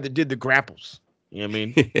guy that did the grapples. You know what I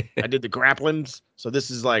mean? I did the grapplings, so this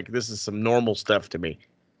is some normal stuff to me.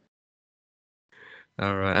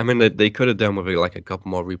 All right. I mean, they could have done with like a couple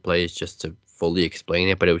more replays just to fully explain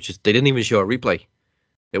it, but it was just they didn't even show a replay.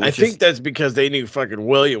 I think that's because they knew fucking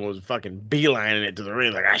William was fucking beelining it to the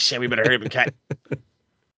ring. Like, shit, we better hurry up and cut.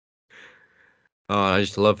 Oh, I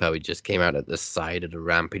just love how he just came out at the side of the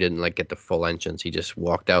ramp. He didn't like get the full entrance. He just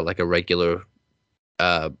walked out like a regular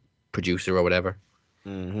producer or whatever.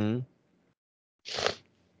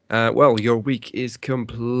 Well, your week is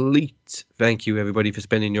complete. Thank you, everybody, for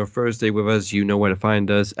spending your Thursday with us. You know where to find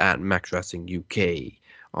us at Max Wrestling UK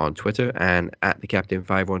on Twitter and at the Captain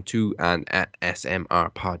 512 and at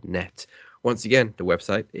SMRPodNet. Once again, the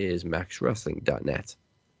website is maxwrestling.net.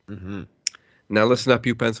 Now listen up,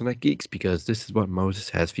 you pencil neck geeks, because this is what Moses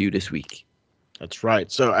has for you this week. That's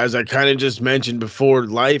right. So as I kind of just mentioned before,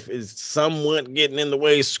 life is somewhat getting in the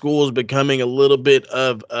way. School's becoming a little bit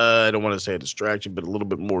of I don't want to say a distraction, but a little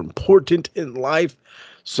bit more important in life.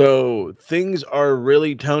 So things are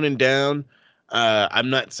really toning down. I'm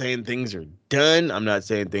not saying things are done. I'm not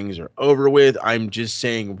saying things are over with. I'm just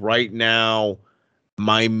saying right now,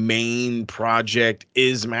 my main project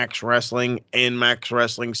is Max Wrestling and Max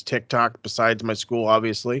Wrestling's TikTok, besides my school,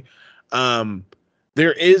 obviously.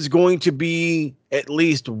 There is going to be at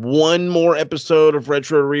least one more episode of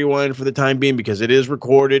Retro Rewind for the time being because it is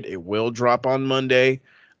recorded. It will drop on Monday.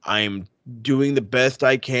 I'm doing the best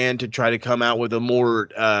I can to try to come out with a more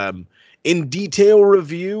in detail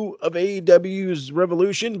review of AEW's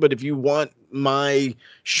Revolution. But if you want my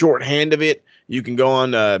shorthand of it, you can go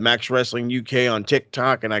on Max Wrestling UK on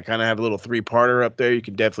TikTok, and I kind of have a little 3-parter up there. You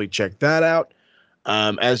can definitely check that out.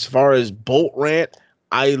 As far as Bolt Rant,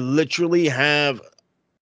 I literally have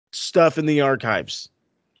stuff in the archives.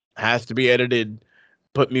 Has to be edited,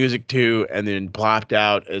 put music to, and then plopped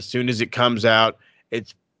out as soon as it comes out.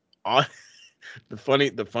 It's on. The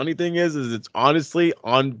funny thing is it's honestly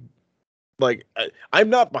on. Like I'm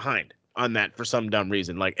not behind on that for some dumb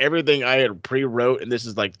reason. Like everything I had pre-wrote, and this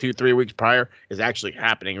is like 2-3 weeks prior, is actually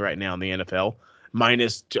happening right now in the NFL,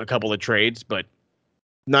 minus a couple of trades, but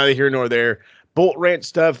neither here nor there. Bolt Rant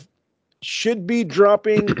stuff should be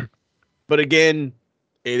dropping, but again,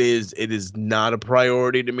 it is not a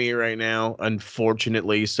priority to me right now,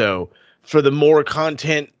 unfortunately. So for the more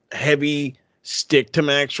content heavy, stick to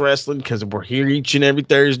Max Wrestling because we're here each and every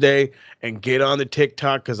Thursday, and get on the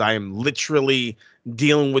TikTok because I am literally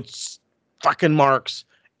dealing with fucking marks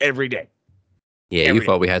every day. Yeah, you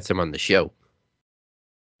thought we had some on the show.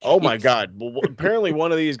 Oh my God. Well, apparently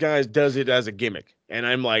one of these guys does it as a gimmick. And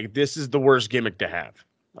I'm like, this is the worst gimmick to have.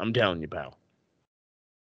 I'm telling you, pal.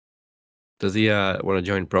 Does he want to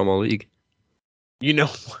join Promo League? You know,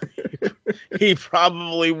 he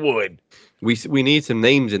probably would. We need some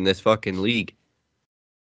names in this fucking league.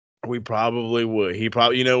 We probably would. He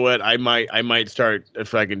probably, you know what? I might start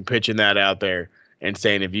fucking pitching that out there and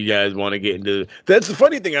saying if you guys want to get into. That's the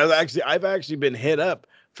funny thing. I've actually been hit up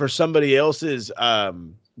for somebody else's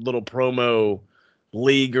little promo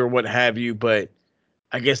league or what have you, but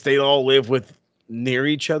I guess they all live with near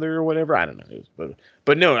each other or whatever. I don't know.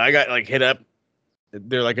 But no, I got like hit up.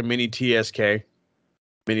 They're like a mini TSK,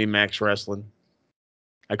 mini Max Wrestling.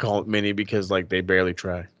 I call it mini because like they barely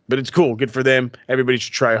try, but it's cool. Good for them. Everybody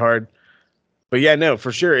should try hard. But yeah, no,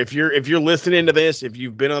 for sure. If you're listening to this, if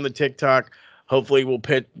you've been on the TikTok, hopefully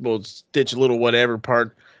we'll stitch a little whatever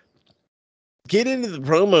part. Get into the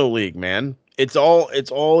promo league, man. It's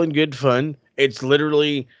all in good fun. It's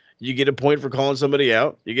literally you get a point for calling somebody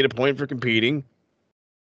out. You get a point for competing.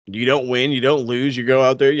 You don't win, you don't lose. You go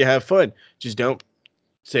out there, you have fun. Just don't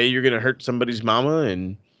say you're gonna hurt somebody's mama,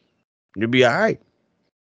 and you'll be all right.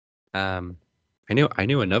 I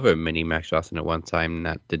knew another mini Max Wrestling at one time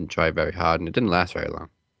that didn't try very hard, and it didn't last very long.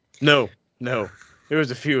 No, there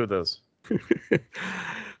was a few of those.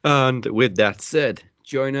 And with that said,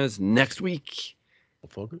 join us next week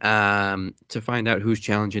to find out who's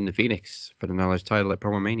challenging the Phoenix for the Knowledge title at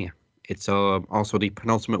Promomania. It's also the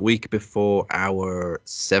penultimate week before our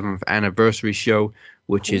 7th anniversary show,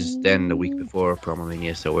 which is then the week before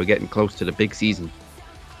Promomania. So we're getting close to the big season.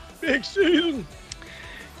 Big season.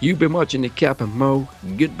 You've been watching the Cap and Mo.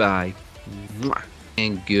 Goodbye. Mwah.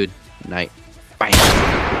 And good night.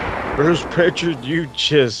 Bye. Bruce Pritchard, you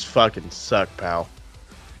just fucking suck, pal.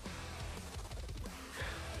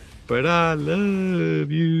 But I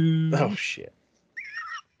love you. Oh, shit.